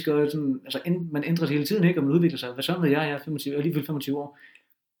sådan dynamisk. Og sådan, altså, man ændrer sig hele tiden, ikke? Og man udvikler sig. Hvad så med jeg er 25, jeg er lige fyldt 25 år.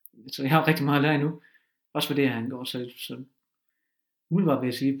 Så jeg har rigtig meget at lære endnu. Også for det her angår. Så umiddelbart vil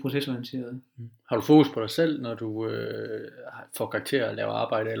jeg sige procesorienteret. Har du fokus på dig selv, når du får karakterer og laver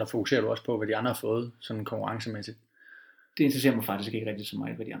arbejde, eller fokuserer du også på, hvad de andre har fået, sådan konkurrencemæssigt? Det interesserer mig faktisk ikke rigtig så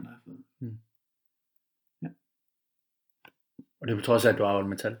meget, hvad de andre har fået. Ja. Og det er på trods af, at du arbejder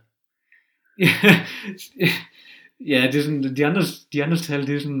med tal? Ja, det er sådan, de andres tal,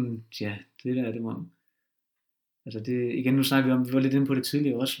 det er sådan, ja, det der er det mange. Altså det, igen, nu snakker vi var lidt inde på det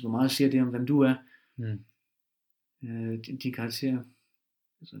tidligere også, hvor meget siger det om, hvem du er. Din karakter.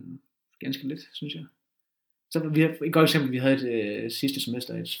 Altså, ganske lidt, synes jeg. Så vi har et godt eksempel, vi havde et sidste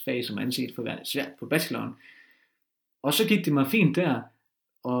semester, et fag, som anset for at være svært på bacheloren. Og så gik det mig fint der,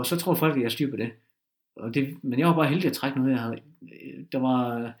 og så tror folk, at jeg styr på det. Men jeg var bare heldig at trække noget, der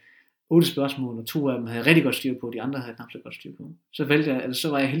var 8 spørgsmål, og 2 af dem havde jeg rigtig godt styr på, de andre havde jeg knap så godt styr på. Så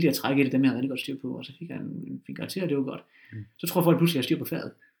var jeg heldig at trække et af dem, jeg havde rigtig godt styr på, og så fik jeg en fin karakter, og det var godt. Så tror folk pludselig, at jeg styr på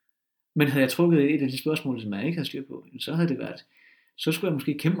faget. Men havde jeg trukket et af de spørgsmål, som jeg ikke havde styr på, så havde det været, så skulle jeg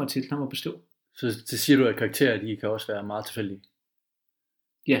måske kæmpe mig til at bestå. Så siger du, at karakterer, de kan også være meget tilfældige?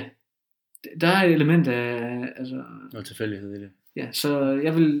 Ja, der er et element af, altså... Noget tilfældighed i det. Ja, så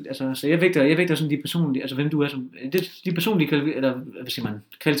jeg vægter sådan de personlige, altså hvem du er som, de personlige, eller hvad siger man,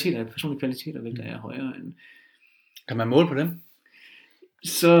 personlige kvaliteter vægter jeg højere end... Kan man måle på dem?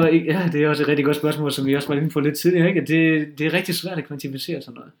 Så ja, det er også et rigtig godt spørgsmål, som vi også var inde på lidt tidligere, ikke? Det er rigtig svært at kvantificere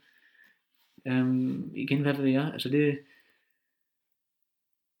sådan noget. Igen, hvad ved jeg? Altså det...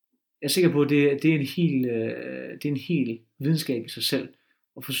 Jeg er sikker på, at det er en helt videnskab i sig selv,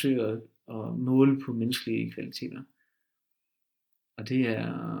 at forsøge at måle på menneskelige kvaliteter. Og det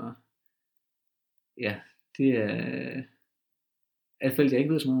er... Ja, det er... et felt, jeg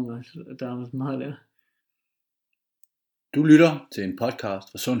ikke ved så meget om, der er meget at lære. Du lytter til en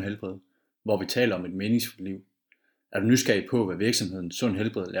podcast for Sund Helbred, hvor vi taler om et meningsfuldt liv. Er du nysgerrig på, hvad virksomheden Sund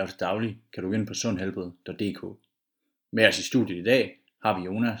Helbred laver til daglig, kan du gå ind på sundhelbred.dk. Med os i studiet i dag har vi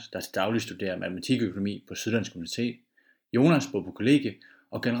Jonas, der til daglig studerer matematik og økonomi på Syddansk Universitet. Jonas bor på kollegie,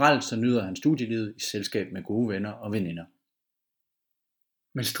 og generelt så nyder han studielivet i selskab med gode venner og veninder.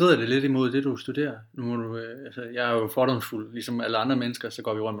 Men strider det lidt imod det, du studerer? Nu må du, jeg er jo fordomsfuld, ligesom alle andre mennesker, så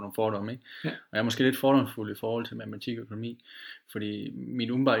går vi rundt med nogle fordomme, ikke? Ja. Og jeg er måske lidt fordomsfuld i forhold til matematik og økonomi, fordi mit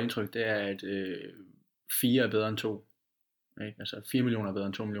umiddelbare indtryk, det er, at 4 er bedre end 2. Ikke? Altså 4 millioner er bedre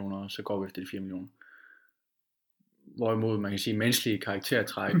end 2 millioner, og så går vi efter de 4 millioner. Hvorimod man kan sige, menneskelige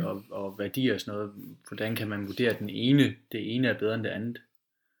karaktertræk og værdier og sådan noget, hvordan kan man vurdere, at det ene er bedre end det andet?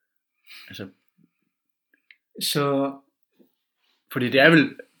 Altså, så fordi det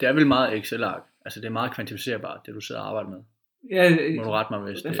er vel meget Excel-ark. Altså det er meget kvantificerbart, det du sidder og arbejder med. Ja, må du rette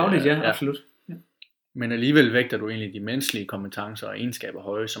mig, hvis det fagligt, ja, absolut. Ja. Men alligevel vægter du egentlig de menneskelige kompetencer og egenskaber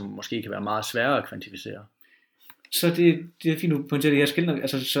høje, som måske kan være meget svære at kvantificere. Så det er fint, du pointerer det.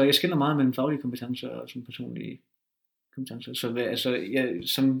 Jeg skiller meget mellem faglige kompetencer og sådan personlige kompetencer. Så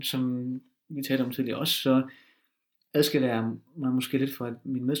som vi talte om tidligere også, så adskiller jeg mig måske lidt fra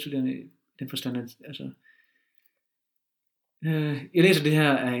mine medstuderende i den forstand, at jeg læser det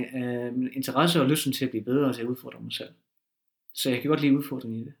her af interesse og lysten til at blive bedre og til at udfordre mig selv. Så jeg kan godt lide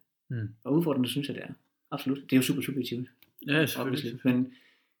udfordringen i det. Og udfordringen synes jeg det er. Absolut. Det er jo super subjektivt. Ja, selvfølgelig.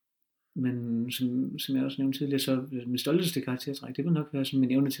 Men som jeg også nævnte tidligere, så min stolteste karaktertræk, det vil nok være sådan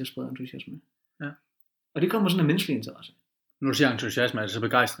min evne til at sprede entusiasme. Ja. Og det kommer sådan af menneskelig interesse. Når du siger entusiasme, er det så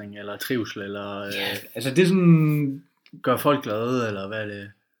begejstring eller trivsel eller altså det er sådan, gør folk glade eller hvad er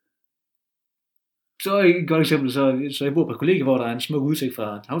det? Så et godt eksempel, så jeg bor på et kollegie, hvor der er en smuk udsigt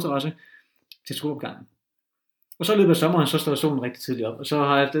fra havterrasse til skoleopgangen. Og så i løbet af sommeren, så står solen rigtig tidligt op, og så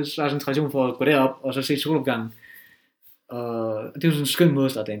har jeg sådan en tradition for at gå derop og så se solopgangen. Og det er jo sådan en skøn måde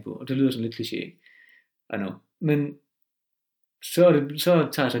at starte dagen på, og det lyder sådan lidt kliché. I know. Men så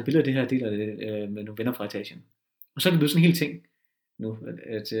tager jeg så et billede af det her, deler det med nogle venner fra etagen. Og så er det blevet sådan en hel ting nu,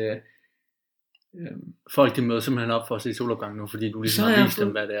 at folk de møder simpelthen op for at se solopgang nu, fordi du ligesom har vist dem,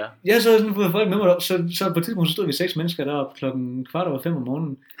 hvad det er. Ja, så har jeg sådan fået folk med mig op, så på et tidspunkt så stod vi 6 mennesker deroppe 4:15 om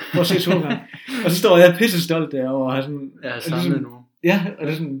morgenen for at se solopgang. Og så står jeg pisse stolt derovre og har sådan... Ja, samlet nu. Ja, og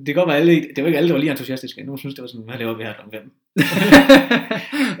det, sådan, det går med alle, det var ikke alle, der var lige entusiastiske. Nogen synes, det var sådan, hvad laver vi her kl. 5?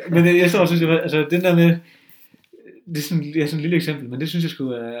 Men jeg står og synes, det var, altså den der med, det er sådan et lille eksempel, men det synes jeg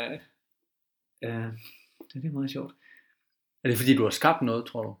skulle være, det er meget sjovt. Er det fordi, du har skabt noget,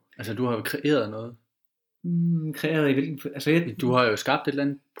 tror du? Altså, du har jo kreeret noget. Kreeret i hvilken... Altså, du har jo skabt et eller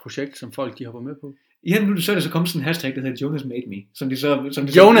andet projekt, som folk de hopper med på. Ja, nu så er det så kommet sådan en hashtag, der hedder Jonas Made Me.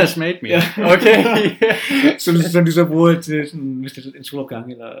 Jonas Made Me? Ja. Okay. som de så bruger til sådan, hvis det er en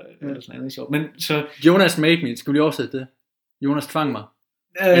solopgang eller sådan noget sjovt. Men så... Jonas Made Me, skal vi lige oversætte det? Jonas tvang mig?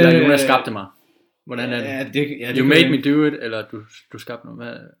 Eller Jonas skabte mig? Hvordan er det? You made me do it, eller du skabte noget?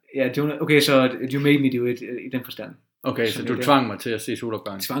 Hvad? Ja, okay, så you made me do it i den forstand. Okay, så du tvang mig til at se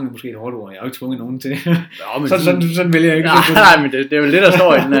solopgangen. Tvang er måske et hårdt ord, jeg har jo ikke tvunget nogen til. Ja, men sådan vælger jeg ikke. Nej, men det er jo lidt, der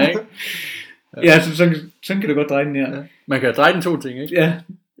står i den her, ikke? Ja, sådan kan du godt dreje den her. Ja. Man kan dreje den 2 ting, ikke? Ja.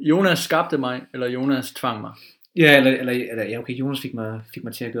 Jonas skabte mig, eller Jonas tvang mig. Ja, eller ja, okay, Jonas fik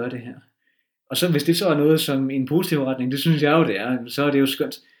mig til at gøre det her. Og så hvis det så er noget som i en positiv retning, det synes jeg jo det er, så er det jo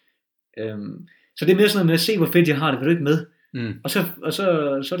skønt. Så det er mere sådan noget med at se, hvor fedt jeg har det, vil du ikke med? Og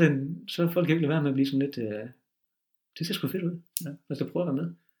så er folk ikke lade være med at blive sådan lidt, det ser sgu fedt ud. Ja. Lad os da prøve at være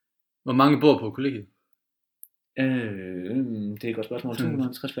med. Hvor mange bor på kollegiet? Det er et godt spørgsmål.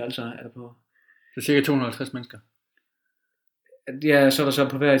 250 værelser er der på. Så cirka 250 mennesker? Ja, så er der så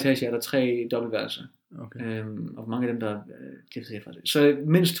på hver etage er der 3 dobbeltværelser. Okay. Og mange af dem der så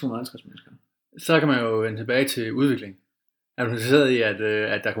mindst 250 mennesker. Så kan man jo vende tilbage til udvikling. Er du interesseret i,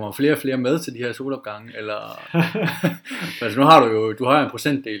 at der kommer flere og flere med til de her solopgange? Eller... altså nu har du har en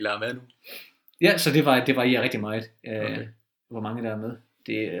procentdel, der er med nu. Ja, så det varierer rigtig meget, okay. Hvor mange der er med.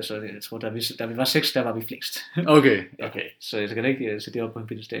 Altså, jeg tror, da vi var 6, der var vi flest. Okay. Så jeg kan ikke sætte det op på en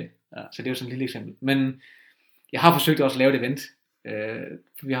pedestal. Ja. Så det er jo sådan et lille eksempel. Men jeg har forsøgt også at lave et event.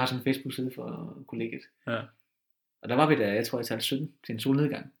 For vi har sådan en Facebook-side for kollegiet. Ja. Og der var vi der, jeg tror, jeg talte 17 til en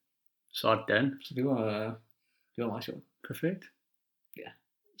solnedgang. Sådan. Så det var meget sjovt. Perfekt. Ja.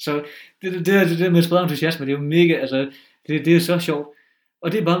 Så det med at sprede entusiasme, det er jo mega, altså, det er så sjovt.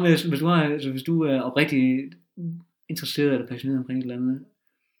 Og det er bare med, hvis du er oprigtig interesseret eller passioneret omkring et eller andet,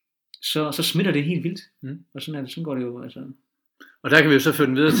 så smitter det helt vildt. Og sådan går det jo. Altså. Og der kan vi jo så føre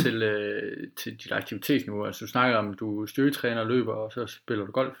den videre til dit aktivitetsniveau. Altså du snakker om, du styrketræner, løber, og så spiller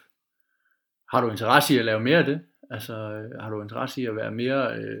du golf. Har du interesse i at lave mere af det? Altså har du interesse i at være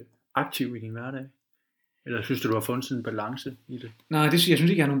mere aktiv i din hverdag? Eller synes du har fundet sådan en balance i det? Nej, jeg synes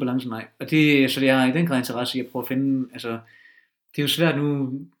ikke, jeg har nogen balance, nej. Og så jeg har i den grad interesse i at prøve at finde, altså det er jo svært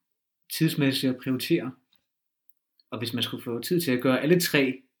nu tidsmæssigt at prioritere. Og hvis man skulle få tid til at gøre alle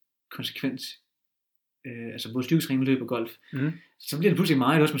 3 konsekvent, altså både styrketræning, løb og golf, så bliver det pludselig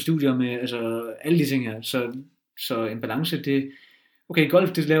meget også med studier med altså alle de ting her. Så en balance, det okay,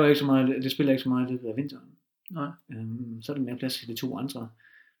 golf det laver ikke så meget, det spiller ikke så meget i løbet af vinteren. Nej. Så er der mere plads til de 2 andre.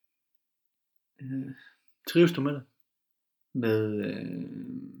 Trives du med det? Med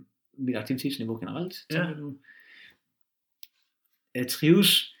mit aktivitetsniveau generelt. Ja. Jeg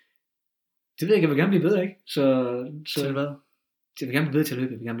trives. Det ved jeg ikke, jeg vil gerne blive bedre, ikke? Så Til hvad? Jeg vil gerne blive bedre til at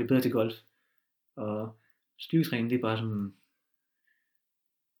løbe, jeg vil gerne blive bedre til golf. Og styrketræning, det er bare sådan,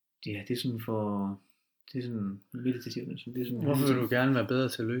 ja, det er sådan for, det er sådan meditativt. Så det er sådan, Hvorfor vil du gerne være bedre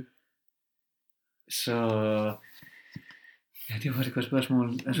til at løbe? Så, ja, det var et godt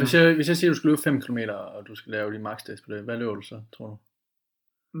spørgsmål. Altså, Hvis jeg siger, at du skal løbe 5 km, og du skal lave din max-test på det, hvad løber du så, tror du?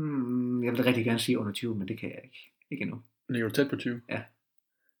 Jeg vil rigtig gerne sige under 20, men det kan jeg ikke. Ikke endnu. Ligger du tæt på 20? Ja.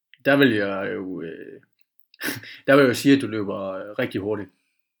 Der vil jeg jo sige, at du løber rigtig hurtigt,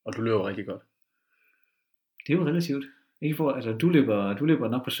 og du løber rigtig godt. Det er jo relativt. Ikke for, altså, du løber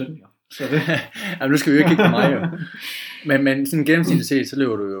nok på 17, jo. Så det... Jamen, nu skal vi jo ikke kigge på mig, jo. Men sådan gennemsnitligt set, så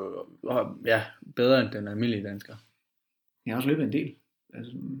løber du jo bedre end den almindelige dansker. Jeg har også løbet en del.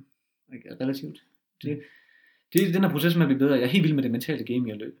 Altså, relativt. Det er den her proces med at blive bedre. Jeg er helt vild med det mentale game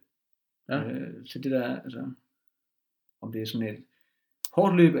i at løbe. Ja. Så det der, altså, om det er sådan et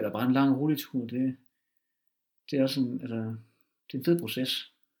hårdt løb, eller bare en lang rolig tur, det er også sådan, altså, det er en fed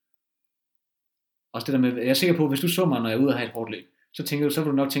proces. Også det der med, jeg er sikker på, hvis du så mig, når jeg er ude og have et hårdt løb, så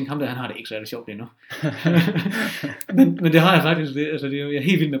vil du nok tænke, ham der, han har det ikke så er det sjovt endnu. men det har jeg faktisk, altså jeg er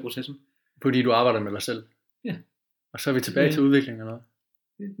helt vild med processen. Fordi du arbejder med dig selv? Ja. Og så er vi tilbage til udviklingen eller noget?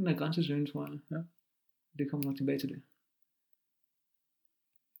 Det er den der grænsesøgning, tror jeg. Ja. Det kommer nok tilbage til det.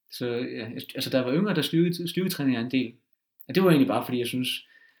 Så ja, altså der var yngre, der styrketræning er en del. Og det var egentlig bare fordi, jeg synes,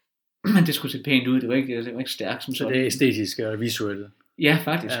 at det skulle se pænt ud. Det var ikke stærkt som så det er æstetisk og visuelt? Ja,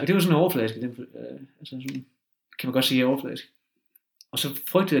 faktisk. Ja. Og det var sådan overfladisk. Altså sådan, kan man godt sige, overfladisk. Og så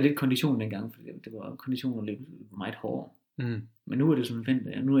frygtede jeg lidt konditionen dengang, fordi det var konditionen lidt meget hårdere. Men nu er det sådan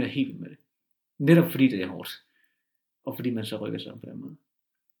vendt, og nu er jeg helt vild med det. Netop fordi det er hårdt. Og fordi man så rykker sig på den måde.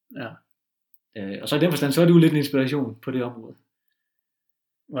 Ja. Og så i den forstand, så er du lidt en inspiration på det område.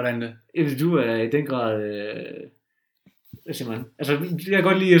 Hvordan det? Du er i den grad, hvad siger man? Altså, jeg kan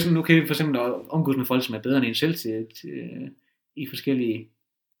godt lide sådan, okay, for eksempel at omgås med folk, som er bedre end en selv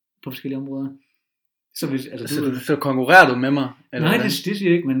på forskellige områder. Så hvis, altså, så konkurrerer du med mig? Eller nej, det siger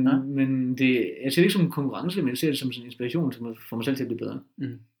jeg ikke, men det, jeg ser det ikke som en konkurrence, men jeg ser det som sådan en inspiration, som får mig selv til at blive bedre.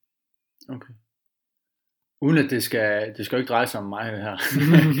 Okay. Uden at det skal jo ikke dreje sig om mig her.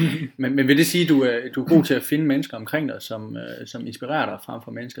 men vil det sige, at du er god til at finde mennesker omkring dig, som inspirerer dig frem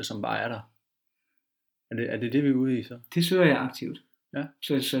for mennesker, som bare er der? Er det vi er ude i så? Det søger jeg aktivt. Ja.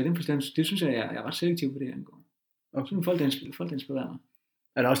 Så i den forstand, det synes jeg er ret selektiv på det, jeg angår. Okay. Sådan folk, der inspirerer mig.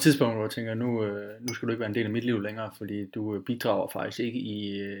 Er der også tidspunkter, hvor du tænker, nu skal du ikke være en del af mit liv længere, fordi du bidrager faktisk ikke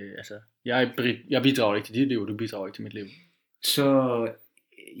i, jeg bidrager ikke til dit liv, og du bidrager ikke til mit liv? Så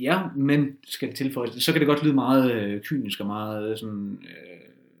ja, men skal det tilføjes, så kan det godt lyde meget kynisk og meget sådan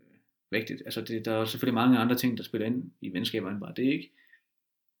vigtigt. Altså der er selvfølgelig mange andre ting, der spiller ind i venskaber end bare det, ikke?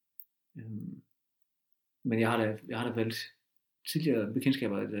 Men jeg har da valgt tidligere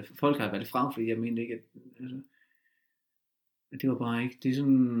bekendtskaber, at folk har valgt frem, fordi jeg mente ikke, at det var bare ikke, det er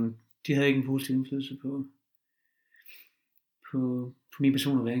sådan, de havde ikke en positiv indflydelse på min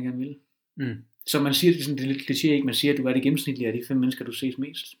person og hvad jeg gerne ville. Så man siger, det er lidt kliché, ikke? Man siger, at du er det gennemsnitlige af de 5 mennesker, du ses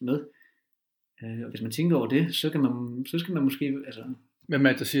mest med. Og hvis man tænker over det, så skal man måske, altså... Hvem er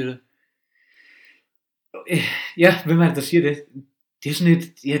det, der siger det? Ja, hvem er det, der siger det? Det er sådan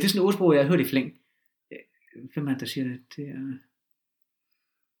et ordsprog, jeg har hørt i flæng. Hvem er det, der siger det?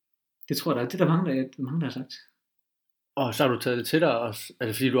 Det tror jeg, det er der mange, der har sagt. Og så har du taget det til dig, altså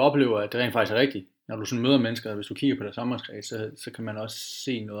fordi du oplever, at det rent faktisk er rigtigt. Når du sådan møder mennesker, hvis du kigger på deres omgangskreds, så kan man også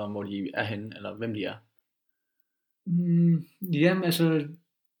se noget om, hvor de er henne, eller hvem de er. Jamen altså,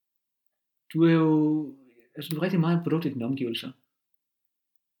 du er jo du er rigtig meget et produkt i dine omgivelser,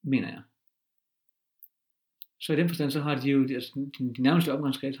 mener jeg. Så i den forstand, så har de jo, altså, de nærmeste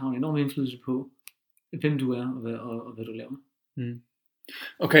omgangskreds har en enorm indflydelse på, hvem du er, og hvad du laver.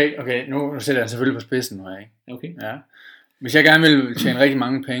 Okay, nu sætter jeg selvfølgelig på spidsen nu, ikke? Okay. Ja. Hvis jeg gerne vil tjene rigtig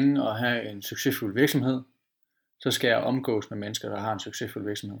mange penge og have en succesfuld virksomhed, så skal jeg omgås med mennesker, der har en succesfuld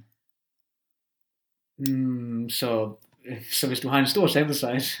virksomhed. Så hvis du har en stor sample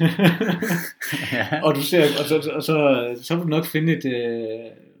size, ja. Og du ser, så vil du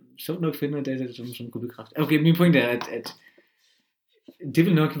nok finde et data, som kunne bekræfte. Okay, min pointe er, at det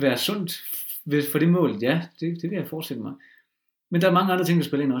vil nok være sundt for det mål. Ja, det vil jeg forestille mig. Men der er mange andre ting, der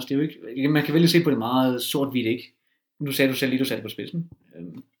spiller ind også. Det er jo ikke, man kan vel se på det meget sort-hvidt, ikke? nu sagde du selv lige, du satte det på spidsen.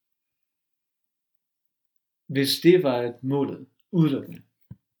 Hvis det var et målet, udelukkende,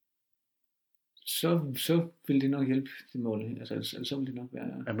 så ville det nok hjælpe det mål. Altså, så ville det nok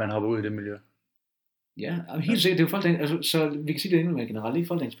være... At man hopper ud i det miljø. Ja, helt sikkert. Det er jo folk, der, altså, så vi kan sige det endnu mere generelt. Det er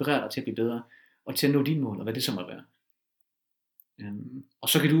folk, der inspirerer dig til at blive bedre, og til at nå dine mål, og hvad det så må være. Og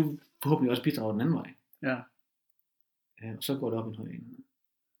så kan du forhåbentlig også bidrage den anden vej. Ja. Og så går det op en høj enhed.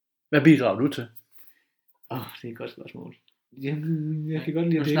 Hvad bidrager du til? Det er et godt spørgsmål. Jeg kan godt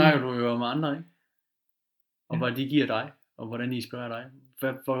lide Nu at snakker du jo om andre, ikke? Og hvad de giver dig, og hvordan de inspirerer dig.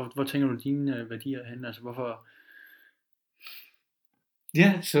 Hvor tænker du dine værdier hen? Altså hvorfor...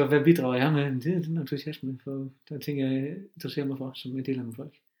 Ja, så hvad bidrager jeg med? Det er den entusiasme for der ting, jeg interesserer mig for, som jeg deler med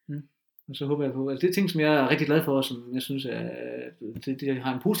folk. Og så håber jeg på, at det er ting, som jeg er rigtig glad for, og som jeg synes, det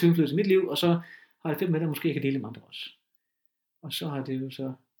har en positiv indflydelse i mit liv, og så har jeg fedt med, at måske jeg kan dele med andre også. Og så har det jo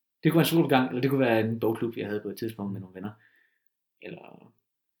så... Det kunne være en solopgang, eller det kunne være en bogklub, jeg havde på et tidspunkt med nogle venner. Eller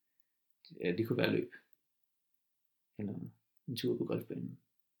det kunne være løb. Eller en tur på golfbanen.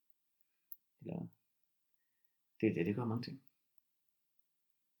 Eller det gør mange ting.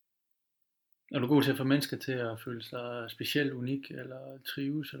 Er du god til at få mennesker til at føle sig specielt unik, eller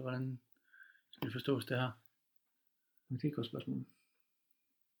trives, eller hvordan skal det forstås det her? Det er et godt spørgsmål.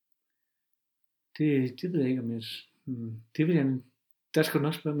 Det ved jeg ikke, om jeg... Det vil jeg... Der skal du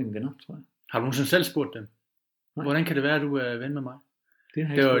nok spørge mine venner, tror jeg. Har du nogensinde selv spurgt dem? Nej. Hvordan kan det være, at du er ven med mig? Det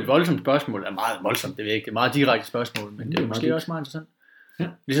er jo et voldsomt spørgsmål. Det er meget voldsomt, det ved jeg ikke. Det er meget direkte spørgsmål, men det er måske også meget interessant.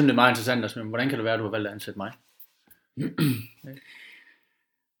 Ja. Ligesom det er meget interessant også, men hvordan kan det være, at du har valgt at ansætte mig?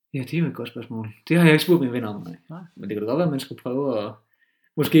 Ja, det er jo et godt spørgsmål. Det har jeg ikke spurgt mine venner om, nej. Men det kan da godt være, at man skal prøve at...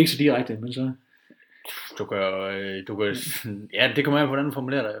 Måske ikke så direkte, men så... Du gør ja, det kommer an på, hvordan du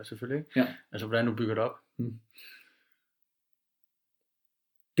formulerer dig jo selvfølgelig, ikke? Ja. Altså, hvordan du bygger det op.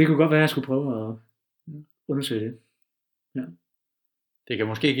 Det kunne godt være, at jeg skulle prøve at undersøge det. Ja. Det kan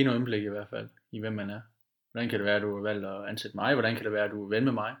måske give noget indblik i hvert fald, i hvem man er. Hvordan kan det være, at du har valgt at ansætte mig? Hvordan kan det være, at du er ven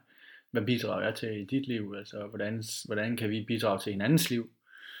med mig? Hvad bidrager jeg til i dit liv? Altså, hvordan kan vi bidrage til hinandens liv?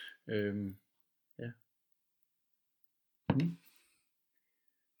 Ja.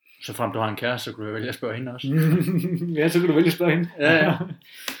 Så frem du har en kæreste, så kunne du vælge at spørge hende også. Ja, så kunne du vælge at spørge hende. Ja.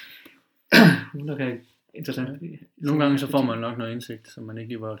 Okay, interessant. Nogle gange så får man nok noget indsigt, som man ikke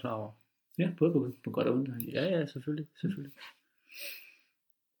lige var klar over. Ja, både på godt og ondt. Ja, selvfølgelig.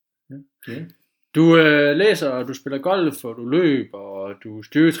 Ja. Du læser, og du spiller golf, og du løber, og du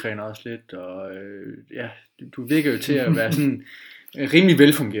styrketræner også lidt, og du virker jo til at være sådan rimelig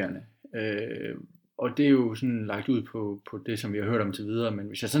velfungerende. Og det er jo sådan lagt ud på det, som vi har hørt om til videre, men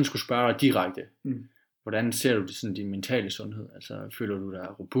hvis jeg sådan skulle spørge dig direkte, hvordan ser du det sådan din mentale sundhed? Altså føler du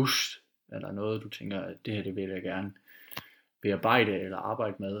dig robust, eller noget du tænker, at det her det vil jeg gerne bearbejde, eller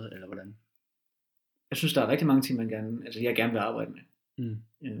arbejde med, eller hvordan? Jeg synes, der er rigtig mange ting, jeg gerne vil arbejde med.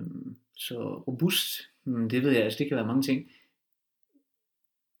 Så robust, det ved jeg, altså det kan være mange ting.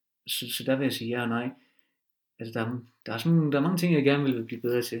 Så der vil jeg sige ja og nej. Altså der er mange ting, jeg gerne vil blive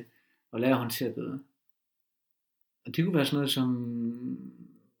bedre til, og lære at håndtere bedre. Og det kunne være sådan noget som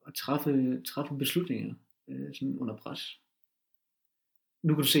at træffe beslutninger sådan under pres.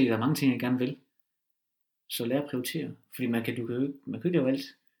 Nu kan du se, at der er mange ting, jeg gerne vil. Så lær at prioritere, fordi man kan ikke lave alt.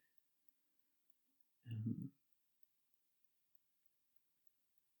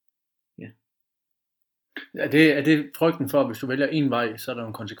 Er det frygten for, at hvis du vælger en vej, så er der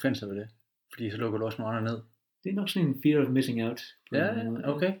nogle konsekvenser ved det? Fordi så lukker du også nogle andre ned. Det er nok sådan en fear of missing out. Ja,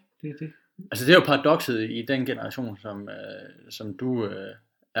 okay. Det. Altså det er jo paradokset i den generation, som du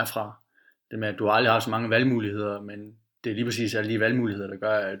er fra. Det med, at du aldrig har så mange valgmuligheder, men det er lige præcis alle de valgmuligheder, der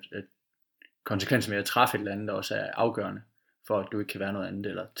gør, at konsekvensen ved at træffe et eller andet også er afgørende, for at du ikke kan være noget andet,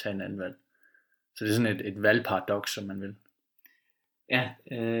 eller tage en anden valg. Så det er sådan et valgparadoks, som man vil. Ja,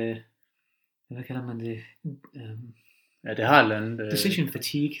 hvad kalder man det? Ja, det har et eller andet... decision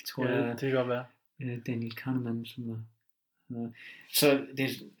fatigue, tror jeg. Det kan godt være. Daniel Kahneman, som var... Så det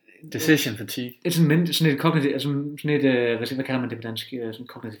decision fatigue. Sådan et kognitivt, altså sådan et, hvad kalder man det på dansk? Sådan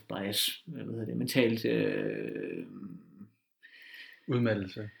cognitive bias, hvad hedder det? Mentalt...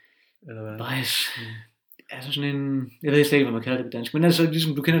 udmattelse, eller hvad? Bias. Altså sådan en, jeg ved slet ikke, hvad man kalder det på dansk, men altså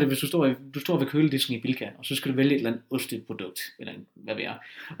ligesom du kender det, hvis du står ved køledisken i Bilka, og så skal du vælge et eller andet osteprodukt, eller hvad ved jeg.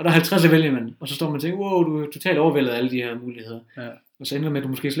 Og der er 50 at vælge man, og så står man og tænker, wow, du er totalt overvældet af alle de her muligheder. Ja. Og så ender med, at du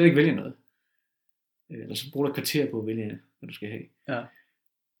måske slet ikke vælger noget. Eller så bruger du et kvarter på at vælge, hvad du skal have. Ja.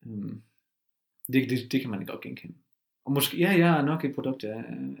 Det kan man godt genkende. Og måske, ja, jeg er nok et produkt,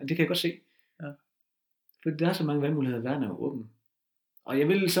 det kan jeg godt se. Ja. For der er så mange valgmuligheder, verden er jo åben. Og jeg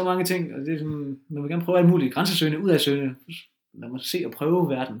vil så mange ting, og det er sådan, man vil gerne prøve alt muligt, grænsesøgende, ud af søgende. Lad mig se og prøve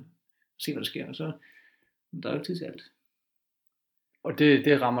verden, se hvad der sker, og så Der er jo ikke tid til alt. Og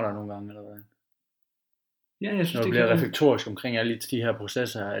det rammer dig nogle gange, eller hvad? Ja, jeg synes, Når du det bliver kan reflektorisk omkring alle de her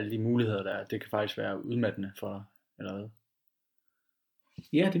processer, alle de muligheder, der er, det kan faktisk være udmattende for dig, eller hvad?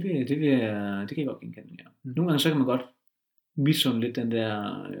 Ja, det kan jeg godt genkende, ja. Nogle gange så kan man godt misunde lidt den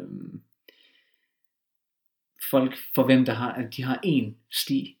der folk, for hvem at de har en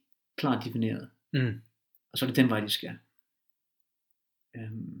sti klart defineret, og så er det den vej, de skal.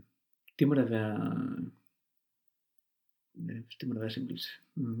 Det må da være simpelt.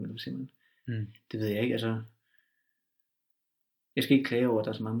 Hvad siger man? Det ved jeg ikke, altså. Jeg skal ikke klage over, at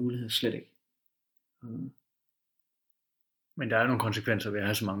der er så mange muligheder, slet ikke. Men der er nogle konsekvenser ved at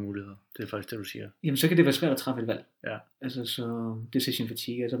have så mange muligheder. Det er faktisk det, du siger. Jamen, så kan det være svært at træffe et valg. Ja. Altså, så decision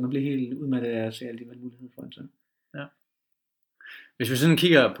fatigue. Altså, man bliver helt udmattet af at se alle de valgmuligheder foran sig. Ja. Hvis vi sådan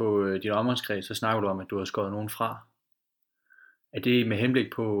kigger på din omgangskreds, så snakker du om, at du har skåret nogen fra. Er det med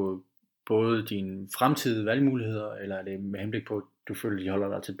henblik på både dine fremtidige valgmuligheder, eller er det med henblik på, at du føler, at de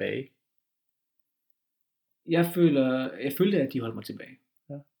holder dig tilbage? Jeg følte, at de holdt mig tilbage.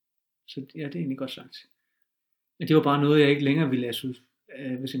 Ja. Så ja, det er egentlig godt sagt. Men det var bare noget, jeg ikke længere ville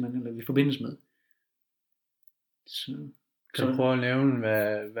vil forbindes med. Kan du prøve at nævne,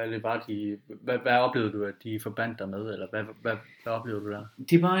 hvad det var, hvad oplevede du, at de forbandt dig med, eller hvad oplevede du der?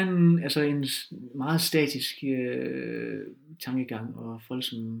 Det var en meget statisk tankegang, og folk,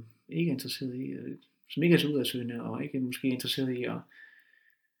 som ikke er interesseret i, som ikke er så udadsøgende, og ikke måske er interesseret i at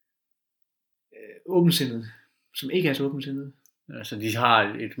åbensindet, som ikke er så åbensindet. Altså de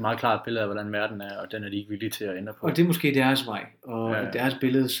har et meget klart billede af, hvordan verden er, og den er de ikke villige til at ændre på. Og det er måske deres vej, og deres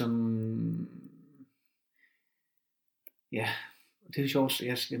billede, som... Ja, det er sjovt.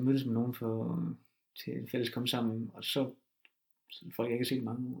 Jeg mødtes med nogen til en fælles komme sammen, og så folk, jeg ikke har set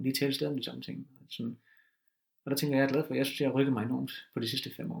mange år, de taler stadig om de samme ting. Sådan, og der tænker jeg er glad for, jeg synes, jeg har rykket mig enormt på de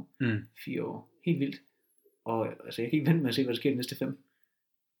sidste 5 år. 4 år. Helt vildt. Og altså, jeg kan ikke vente med at se, hvad der sker de næste 5.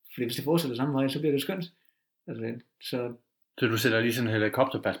 Fordi hvis det fortsætter samme vej, så bliver det skønt. Altså, så du sætter lige sådan et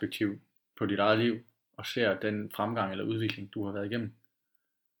helikopterperspektiv på dit eget liv, og ser den fremgang eller udvikling, du har været igennem.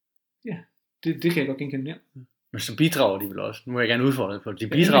 Ja, det kan jeg godt genkende, ja. Men så bidrager de vel også, nu vil jeg gerne udfordre det på, de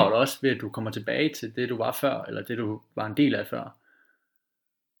bidrager også ved, at du kommer tilbage til det, du var før, eller det, du var en del af før.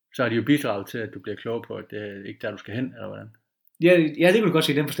 Så har de jo bidraget til, at du bliver klog på, at det er ikke der, du skal hen, eller hvordan? Ja, det kan du godt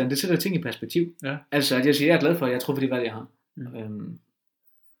se i den forstand. Det sætter ting i perspektiv. Ja. Altså, at jeg siger, jeg er glad for, at jeg tror på det valg, jeg har.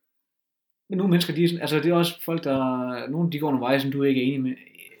 Men nogle mennesker, det er også folk, nogle de går nogle veje, som du ikke er enig med,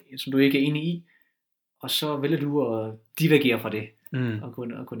 som du ikke er enig i, og så vælger du at divergere fra det, og gå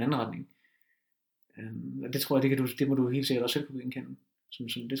en anden retning. Det tror jeg, det må du helt sikkert også selv kunne genkende.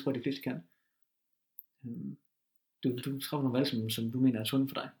 Det tror jeg, de fleste kan. Du træffer nogle valg, som du mener er sundt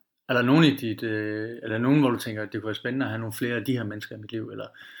for dig. Er der nogen eller nogen, hvor du tænker, at det kunne være spændende at have nogle flere af de her mennesker i mit liv, eller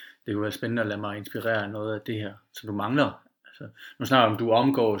det kunne være spændende at lade mig inspirere noget af det her, som du mangler? Altså, nu snakker om, du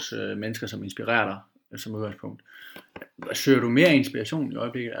omgås mennesker, som inspirerer dig som udgangspunkt. Søger du mere inspiration i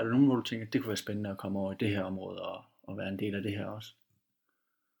øjeblikket? Er der nogen, hvor du tænker, at det kunne være spændende at komme over i det her område og være en del af det her også?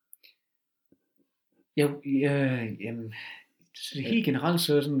 Jamen, helt generelt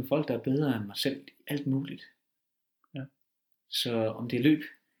så er sådan folk, der er bedre end mig selv, alt muligt. Ja. Så om det er løb,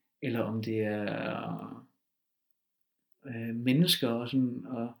 eller om det er mennesker og sådan,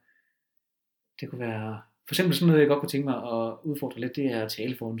 og det kunne være, for eksempel sådan noget, jeg godt kunne tænke mig at udfordre lidt, det er at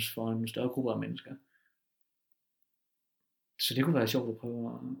tale for en større gruppe af mennesker. Så det kunne være sjovt at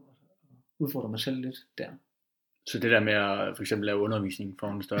prøve at udfordre mig selv lidt der. Så det der med at for eksempel lave undervisning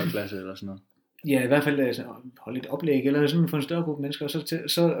for en større klasse eller sådan noget? Ja, i hvert fald altså, holde et oplæg, eller sådan for en større gruppe mennesker, og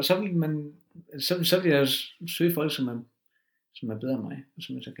så vil jeg søge folk, som er bedre end mig, og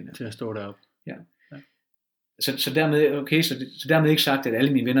som jeg så kan. Til at stå deroppe. Ja. Så dermed ikke sagt, at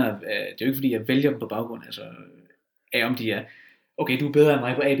alle mine venner, det er jo ikke fordi, jeg vælger dem på baggrund, altså af om de er, okay, du er bedre end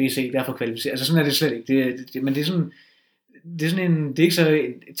mig på A, B, C, derfor kvalificeret. Altså sådan er det slet ikke. Men det er sådan, det er ikke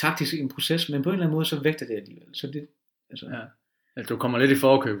så taktisk en proces, men på en eller anden måde, så vægter det alligevel. Så det, altså. Ja. At du kommer lidt i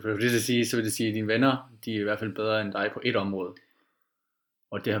forkøb, for det så vil det sige, at dine venner, de er i hvert fald bedre end dig på et område.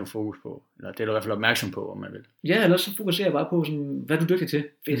 Og det har du fokus på. Eller det er du i hvert fald opmærksom på, om man vil. Ja, eller så fokuserer jeg bare på, sådan, hvad du er dygtig til.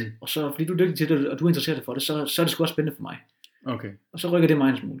 Fedt. Og så, fordi du er dygtig til det, og du er interesseret for det, så er det sgu også spændende for mig. Okay. Og så rykker det mig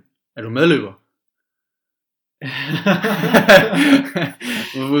en smule. Er du medløber?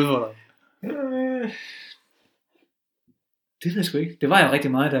 Hvorfor udfordrer? Det ved jeg sgu ikke. Det var jeg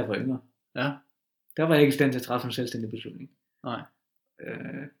rigtig meget, da jeg var yngre. Ja. Der var jeg ikke i stand til at træffe en selvstændig beslutning. Nej.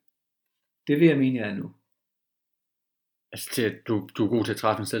 Det vil jeg mene, jeg er nu. Altså til at du er god til at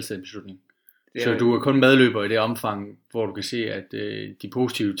træffe en selvstændig beslutning. Så du er kun medløber i det omfang, hvor du kan se, at de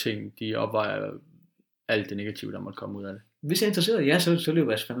positive ting, de opvejer alt det negative, der måtte komme ud af det. Hvis jeg er interesseret, ja, så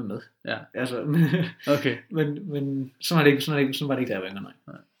løber jeg fandme med. Ja. Altså, Okay. men sådan var det ikke, da jeg var yngre,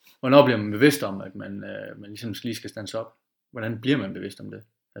 nej. Hvornår bliver man bevidst om, at man ligesom lige skal stands op? Hvordan bliver man bevidst om det,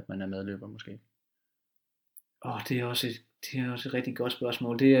 at man er medløber måske? Det er også et rigtig godt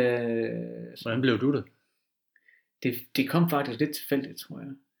spørgsmål. Hvordan blev du det? Det kom faktisk lidt tilfældigt, tror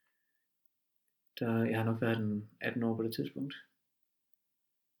jeg. Jeg har nok været 18 år på det tidspunkt.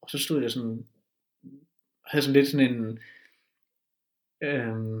 Og så stod jeg sådan, havde sådan lidt sådan en,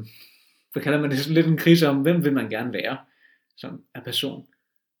 hvad kalder man det, sådan lidt en krise om, hvem vil man gerne være som er person.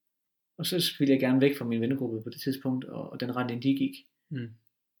 Og så ville jeg gerne væk fra min vennegruppe på det tidspunkt, og den retning de gik.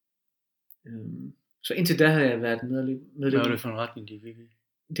 Så indtil da havde jeg været medlem. Hvad var det for en retning de gik i?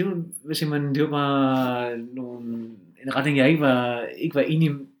 Det var bare en retning jeg ikke var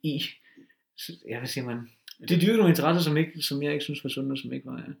enig i. Ja, hvad siger man? Det dyrker nogle interesser, som jeg ikke synes var sunde, og som ikke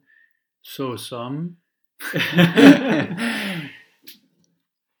var... Ja. Så som...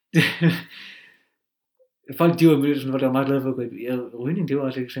 Folk, de var meget glade for at gå i rygning. Det var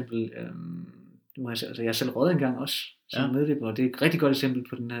også et eksempel. Jeg er selv røget engang også som medløber, og det er et rigtig godt eksempel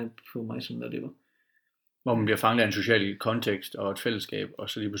på mig som medløber. Hvor man bliver fanget af en social kontekst og et fællesskab, og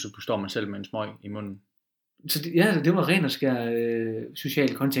så lige pludselig står man selv med en smøg i munden. Så det var ren og skær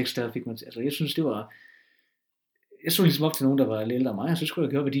social kontekst, der fik mig til. Altså jeg synes, det var... Jeg så ligesom op til nogen, der var lidt ældre end mig, og så skulle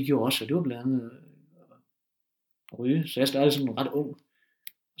jeg gøre, hvad de gjorde også, og det var blandt andet at ryge. Så jeg startede sådan ret ung, og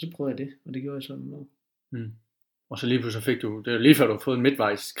så prøvede jeg det, og det gjorde jeg sådan noget. Og så lige pludselig fik du, det var lige før du har fået en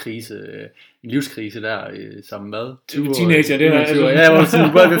midtvejskrise, en livskrise der, sammen med 20 teenager, det var altså... Ja, hvor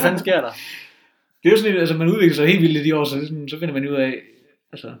sådan, hvad fanden sker der? Det er jo sådan, altså man udvikler sig helt vildt i de år, så finder man ud af,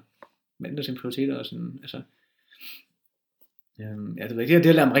 altså, man ændrer sine prioriteter og sådan, altså... Ja, det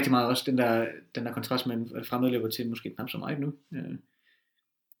har lært mig rigtig meget også, den der kontrast med fremmedløber til måske knap så meget nu.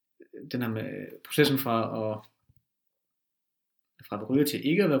 Den her med processen fra at ryge til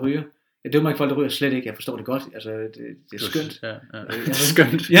ikke at være ryger. Jeg dømmer ikke folk, der ryger slet ikke, jeg forstår det godt, altså det er skønt. Ja. Det er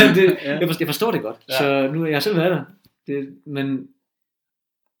skønt. Jeg forstår det godt, ja. Så nu jeg har selv været der,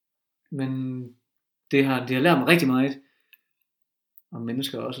 men det har lært mig rigtig meget om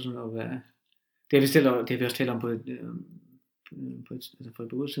mennesker også, sådan at være, det har vi også talt om på for et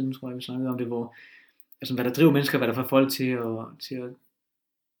par uger siden, tror jeg, vi snakkede om det, hvor altså, hvad der driver mennesker, hvad der får folk til at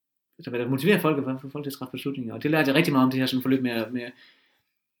altså, hvad der motiverer folk, og hvad der får folk til at træffe beslutninger, og det lærte jeg rigtig meget om det her sådan forløb med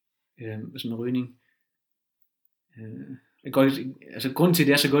sådan en rygning. Altså grunden til, at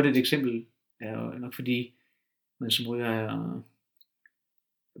det er så godt et eksempel, er nok fordi, man som ryger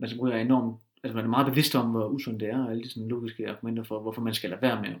er enormt, altså man er meget bevidst om, hvor usundt det er, og alle de sådan logiske argumenter for, hvorfor man skal lade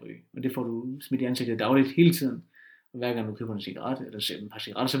være med at ryge, og det får du smidt i ansigtet dagligt hele tiden. Og hver gang du køber en cigaret, eller en par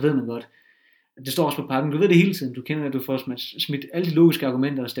cigaretter, så ved man godt, det står også på pakken, du ved det hele tiden, du kender, at du får smidt alle de logiske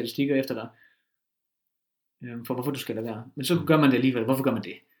argumenter og statistikker efter dig, for hvorfor du skal lade være. Men så gør man det alligevel, hvorfor gør man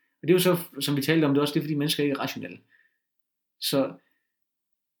det? Og det er jo så, som vi talte om, det er også det, fordi mennesker ikke er rationelle. Så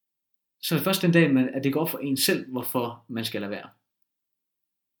først den dag, at det går op for en selv, hvorfor man skal lade være.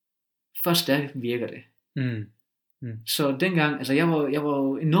 Først der virker det. Så dengang, altså jeg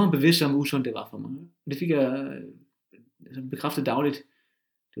var enormt bevidst om, hvor usundt det var for mig. Det fik jeg bekræftet dagligt.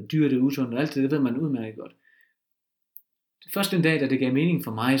 Det var dyrt, det var usundt, og alt det ved man udmærket godt. Først den dag, da det gav mening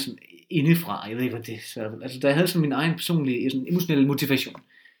for mig, sådan indefra, jeg ved ikke, hvad det er, altså da jeg havde sådan min egen personlige, sådan emotionelle motivation,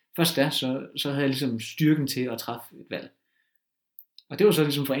 først da, så havde jeg ligesom styrken til at træffe et valg. Og det var så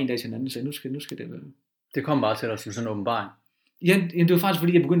ligesom fra en dag til en anden, så nu skal det være. Det kom bare til dig som sådan en åbenbaring. Ja, det var faktisk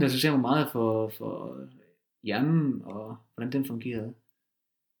fordi, jeg begyndte at interessere mig meget for hjernen, og hvordan den fungerede.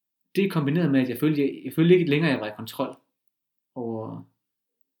 Det kombineret med, at jeg følte ikke længere, at jeg var i kontrol over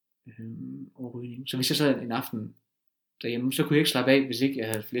rygning. Så hvis jeg sad en aften derhjemme, så kunne jeg ikke slappe af, hvis ikke jeg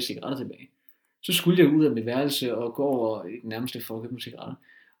havde flere cigaretter tilbage. Så skulle jeg ud af mit værelse og gå over i den nærmeste for at købe nogle cigaretter.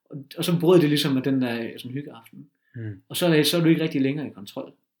 Og så brød det ligesom med den der sådan hyggeaften. Og så er du ikke rigtig længere i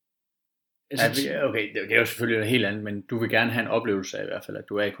kontrol. Altså, ja, okay, det er jo selvfølgelig noget helt andet, men du vil gerne have en oplevelse af i hvert fald, at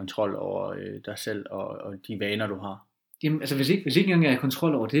du er i kontrol over dig selv og de vaner, du har. Jamen, altså hvis ikke engang jeg er i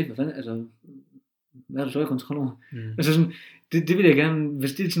kontrol over det, hvad er du så i kontrol over? Altså sådan, det vil jeg gerne,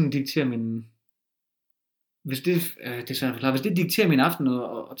 hvis det sådan dikterer min, hvis det dikterer min aften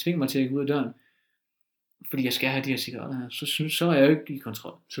og tvinger mig til at gå ud af døren, fordi jeg skal have de her cigaretter her, så er jeg jo ikke i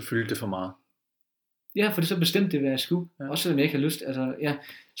kontrol. Så fyldte det for meget. Ja, for det så bestemte det, hvad jeg skulle. Ja. Også selvom jeg ikke havde lyst. Altså, ja.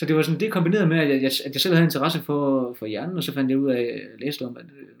 Så det var sådan, det kombineret med, at jeg selv havde interesse for hjernen, og så fandt jeg ud af, at jeg læste om, at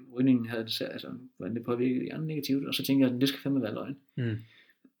rygningen havde det, altså, hvordan det påvirkede hjernen negativt, og så tænkte jeg, at det skal fandme være løgn.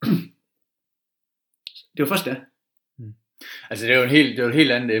 Det var først da. Altså det er jo et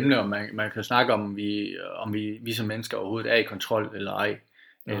helt andet emne, og man kan snakke om vi som mennesker overhovedet er i kontrol eller ej.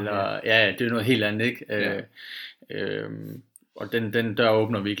 Eller, ja, det er noget helt andet, ikke? Og den dør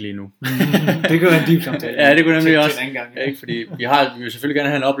åbner vi ikke lige nu. Det kan være en dyb samtale. Ja, det kunne nemlig også. Til en anden gang, ja. Ikke? Fordi vi vil selvfølgelig gerne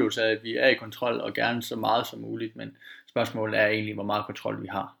have en oplevelse af, at vi er i kontrol, og gerne så meget som muligt, men spørgsmålet er egentlig, hvor meget kontrol vi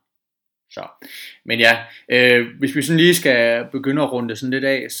har. Så. Men ja, hvis vi sådan lige skal begynde at runde sådan lidt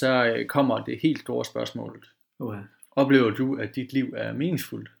af, så kommer det helt store spørgsmål. Okay. Oplever du, at dit liv er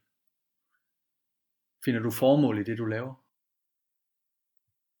meningsfuldt? Finder du formål i det, du laver?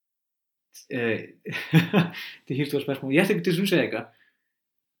 Det er et helt stort spørgsmål. Ja, det synes jeg gør.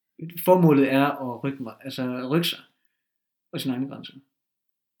 Formålet er at rykke sig og sine egne grænser.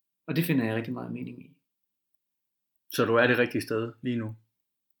 Og det finder jeg rigtig meget mening i. Så du er det rigtige sted lige nu?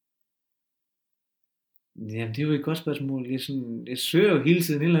 Jamen, det er jo et godt spørgsmål. Jeg søger jo hele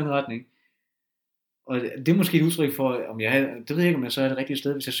tiden i en eller anden retning. Og det er måske et udtryk for, det ved jeg ikke, om jeg så er det rigtige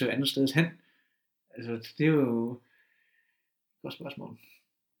sted, hvis jeg søger andet sted hen. Altså, det er jo et godt spørgsmål.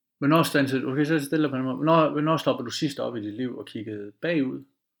 Hvornår stopper du sidst op i dit liv og kiggede bagud,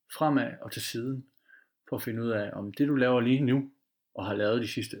 fremad og til siden, for at finde ud af, om det du laver lige nu, og har lavet de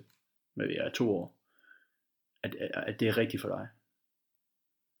sidste 2 år, at det er rigtigt for dig?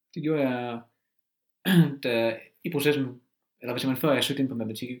 Det gjorde jeg da, i processen, eller hvis man før jeg søgte ind på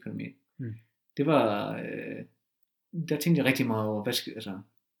matematikøkonomi. Det var, der tænkte jeg rigtig meget over,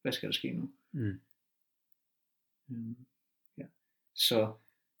 hvad skal der ske nu? Ja. Så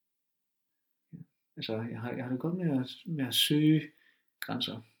jeg har det godt med at søge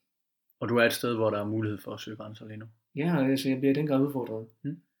grænser. Og du er et sted, hvor der er mulighed for at søge grænser lige nu? Ja, altså jeg bliver i den grad udfordret.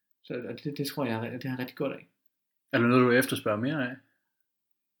 Så det tror jeg, det har rigtig godt af. Er der noget, du efterspørger mere af?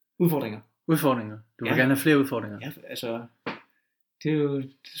 Udfordringer. Du vil gerne have flere udfordringer? Ja, altså det er jo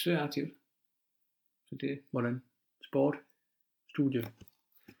det søger aktivt. Så det. Hvordan? Sport? Studie?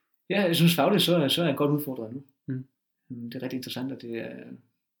 Ja, jeg synes fagligt, så er jeg godt udfordret nu. Det er rigtig interessant, at det er,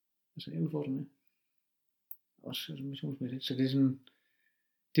 jeg er udfordrende. Også missionsmæssigt. Så det er sådan,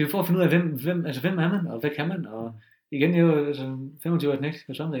 det er jo for at finde ud af, hvem er man, og hvad kan man, og igen, jeg er jo 25 år knægt,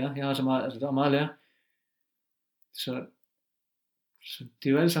 hvad sådan det er. Jeg har så meget, der er meget at lære. Så det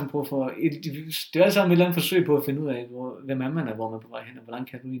er jo alle sammen det er jo alle sammen et eller andet forsøg på at finde ud af, hvem er man, og hvor man er på vej hen, og hvor langt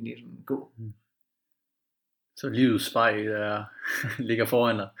kan du egentlig sådan gå. Så livets spejl ligger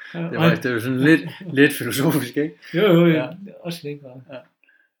foran dig. Det er jo sådan lidt filosofisk, ikke? Jo, ja. Også det bare. Ja.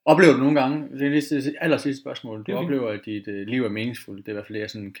 Oplever du nogle gange, det er det allersidste spørgsmål, du oplever, at dit liv er meningsfuldt, det er i hvert fald det, jeg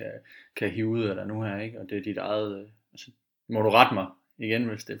sådan kan hive ud af dig nu her, ikke? Og det er dit eget, må du rette mig igen,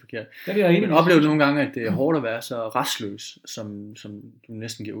 hvis det er forkert. Men oplever du nogle gange, at det er hårdt at være så rastløs, som du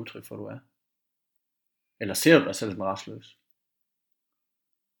næsten giver udtryk for, du er? Eller ser du dig selv som rastløs?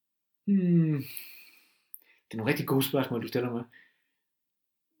 Det er nogle rigtig gode spørgsmål, du stiller mig,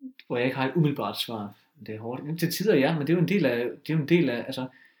 hvor jeg ikke har et umiddelbart svar. Det er hårdt. Til tider ja, men det er jo en del af, altså,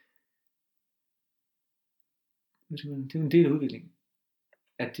 det er jo en del af udviklingen.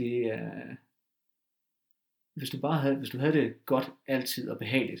 At det er, hvis du havde det godt altid og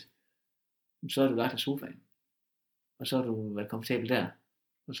behageligt, så har du lagt af sofaen, og så har du været komfortabel der,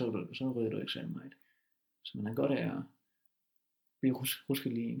 og så ryger du ikke så meget. Så man har godt af at blive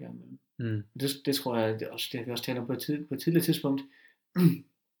rusket lige en gang imellem. Det tror jeg, det har vi også talt om på et tidligere tidspunkt.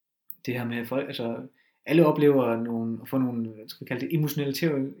 Det her med folk, altså alle oplever at få nogle, skal vi kalde det emotionelle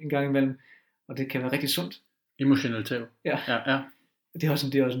tæv en gang imellem, og det kan være rigtig sundt. Emotionelle tæv? Ja. Det er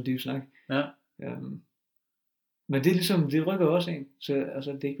også en dyb snak. Ja. Men det er ligesom, det rykker også en, så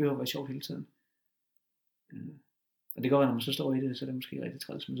altså, det ikke behøver at være sjovt hele tiden. Og det går, når man så står i det, så er det måske rigtig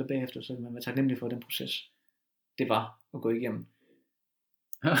træls, men så bagefter, så er man taknemmelig for den proces, det var at gå igennem.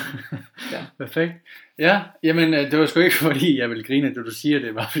 Ja. Perfekt. Ja, jamen det var sgu ikke fordi jeg ville grine, at du siger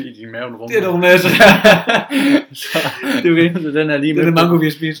det, var fordi din mave rummer. Det er dog med så. Det er okay. Så den er lige med. Den er mango vi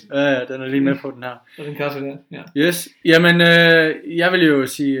har spist. Ja, den er lige med på den her. Og den kaffe der. Ja. Yes. Jamen jeg vil jo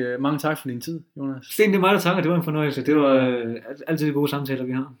sige mange tak for din tid, Jonas. Sten, det er mig der takker. Det var en fornøjelse. Det var altid de gode samtaler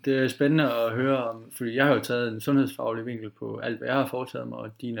vi har. Det er spændende at høre om, fordi jeg har jo taget en sundhedsfaglig vinkel på alt hvad jeg har foretaget mig,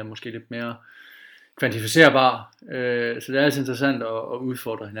 og din er måske lidt mere kvantificerbar, så det er altid interessant at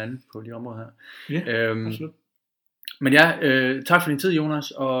udfordre hinanden på de områder her. Ja, absolut. Men ja, tak for din tid,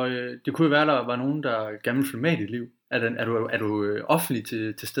 Jonas, og det kunne jo være, der var nogen, der gerne vil følge med i dit liv. Er du offentlig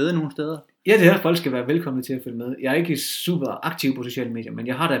til stede nogle steder? Ja, det her folk skal være velkomne til at følge med. Jeg er ikke super aktiv på sociale medier, men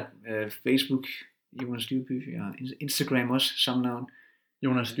jeg har da Facebook, Jonas Dyrby, jeg har Instagram også, samme navn.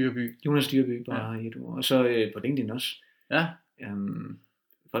 Jonas Dyrby, bare i et ord. Og så på LinkedIn også. Ja.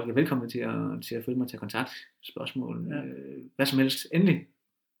 Folk er velkomne til at følge mig, til kontakt, spørgsmål, hvad som helst, endelig.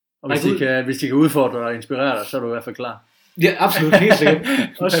 Og hvis de kan udfordre dig og inspirere dig, så er du i hvert fald klar. Ja, absolut, helt sikkert.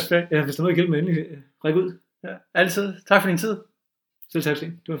 Også, ja, hvis der er noget, jeg hjælper med, endelig ræk ud. Ja, altid. Tak for din tid. Selv tak, Sten.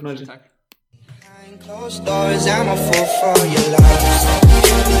 Det var en fornøjelse. Tak. Closed doors, I'm a fool for your love.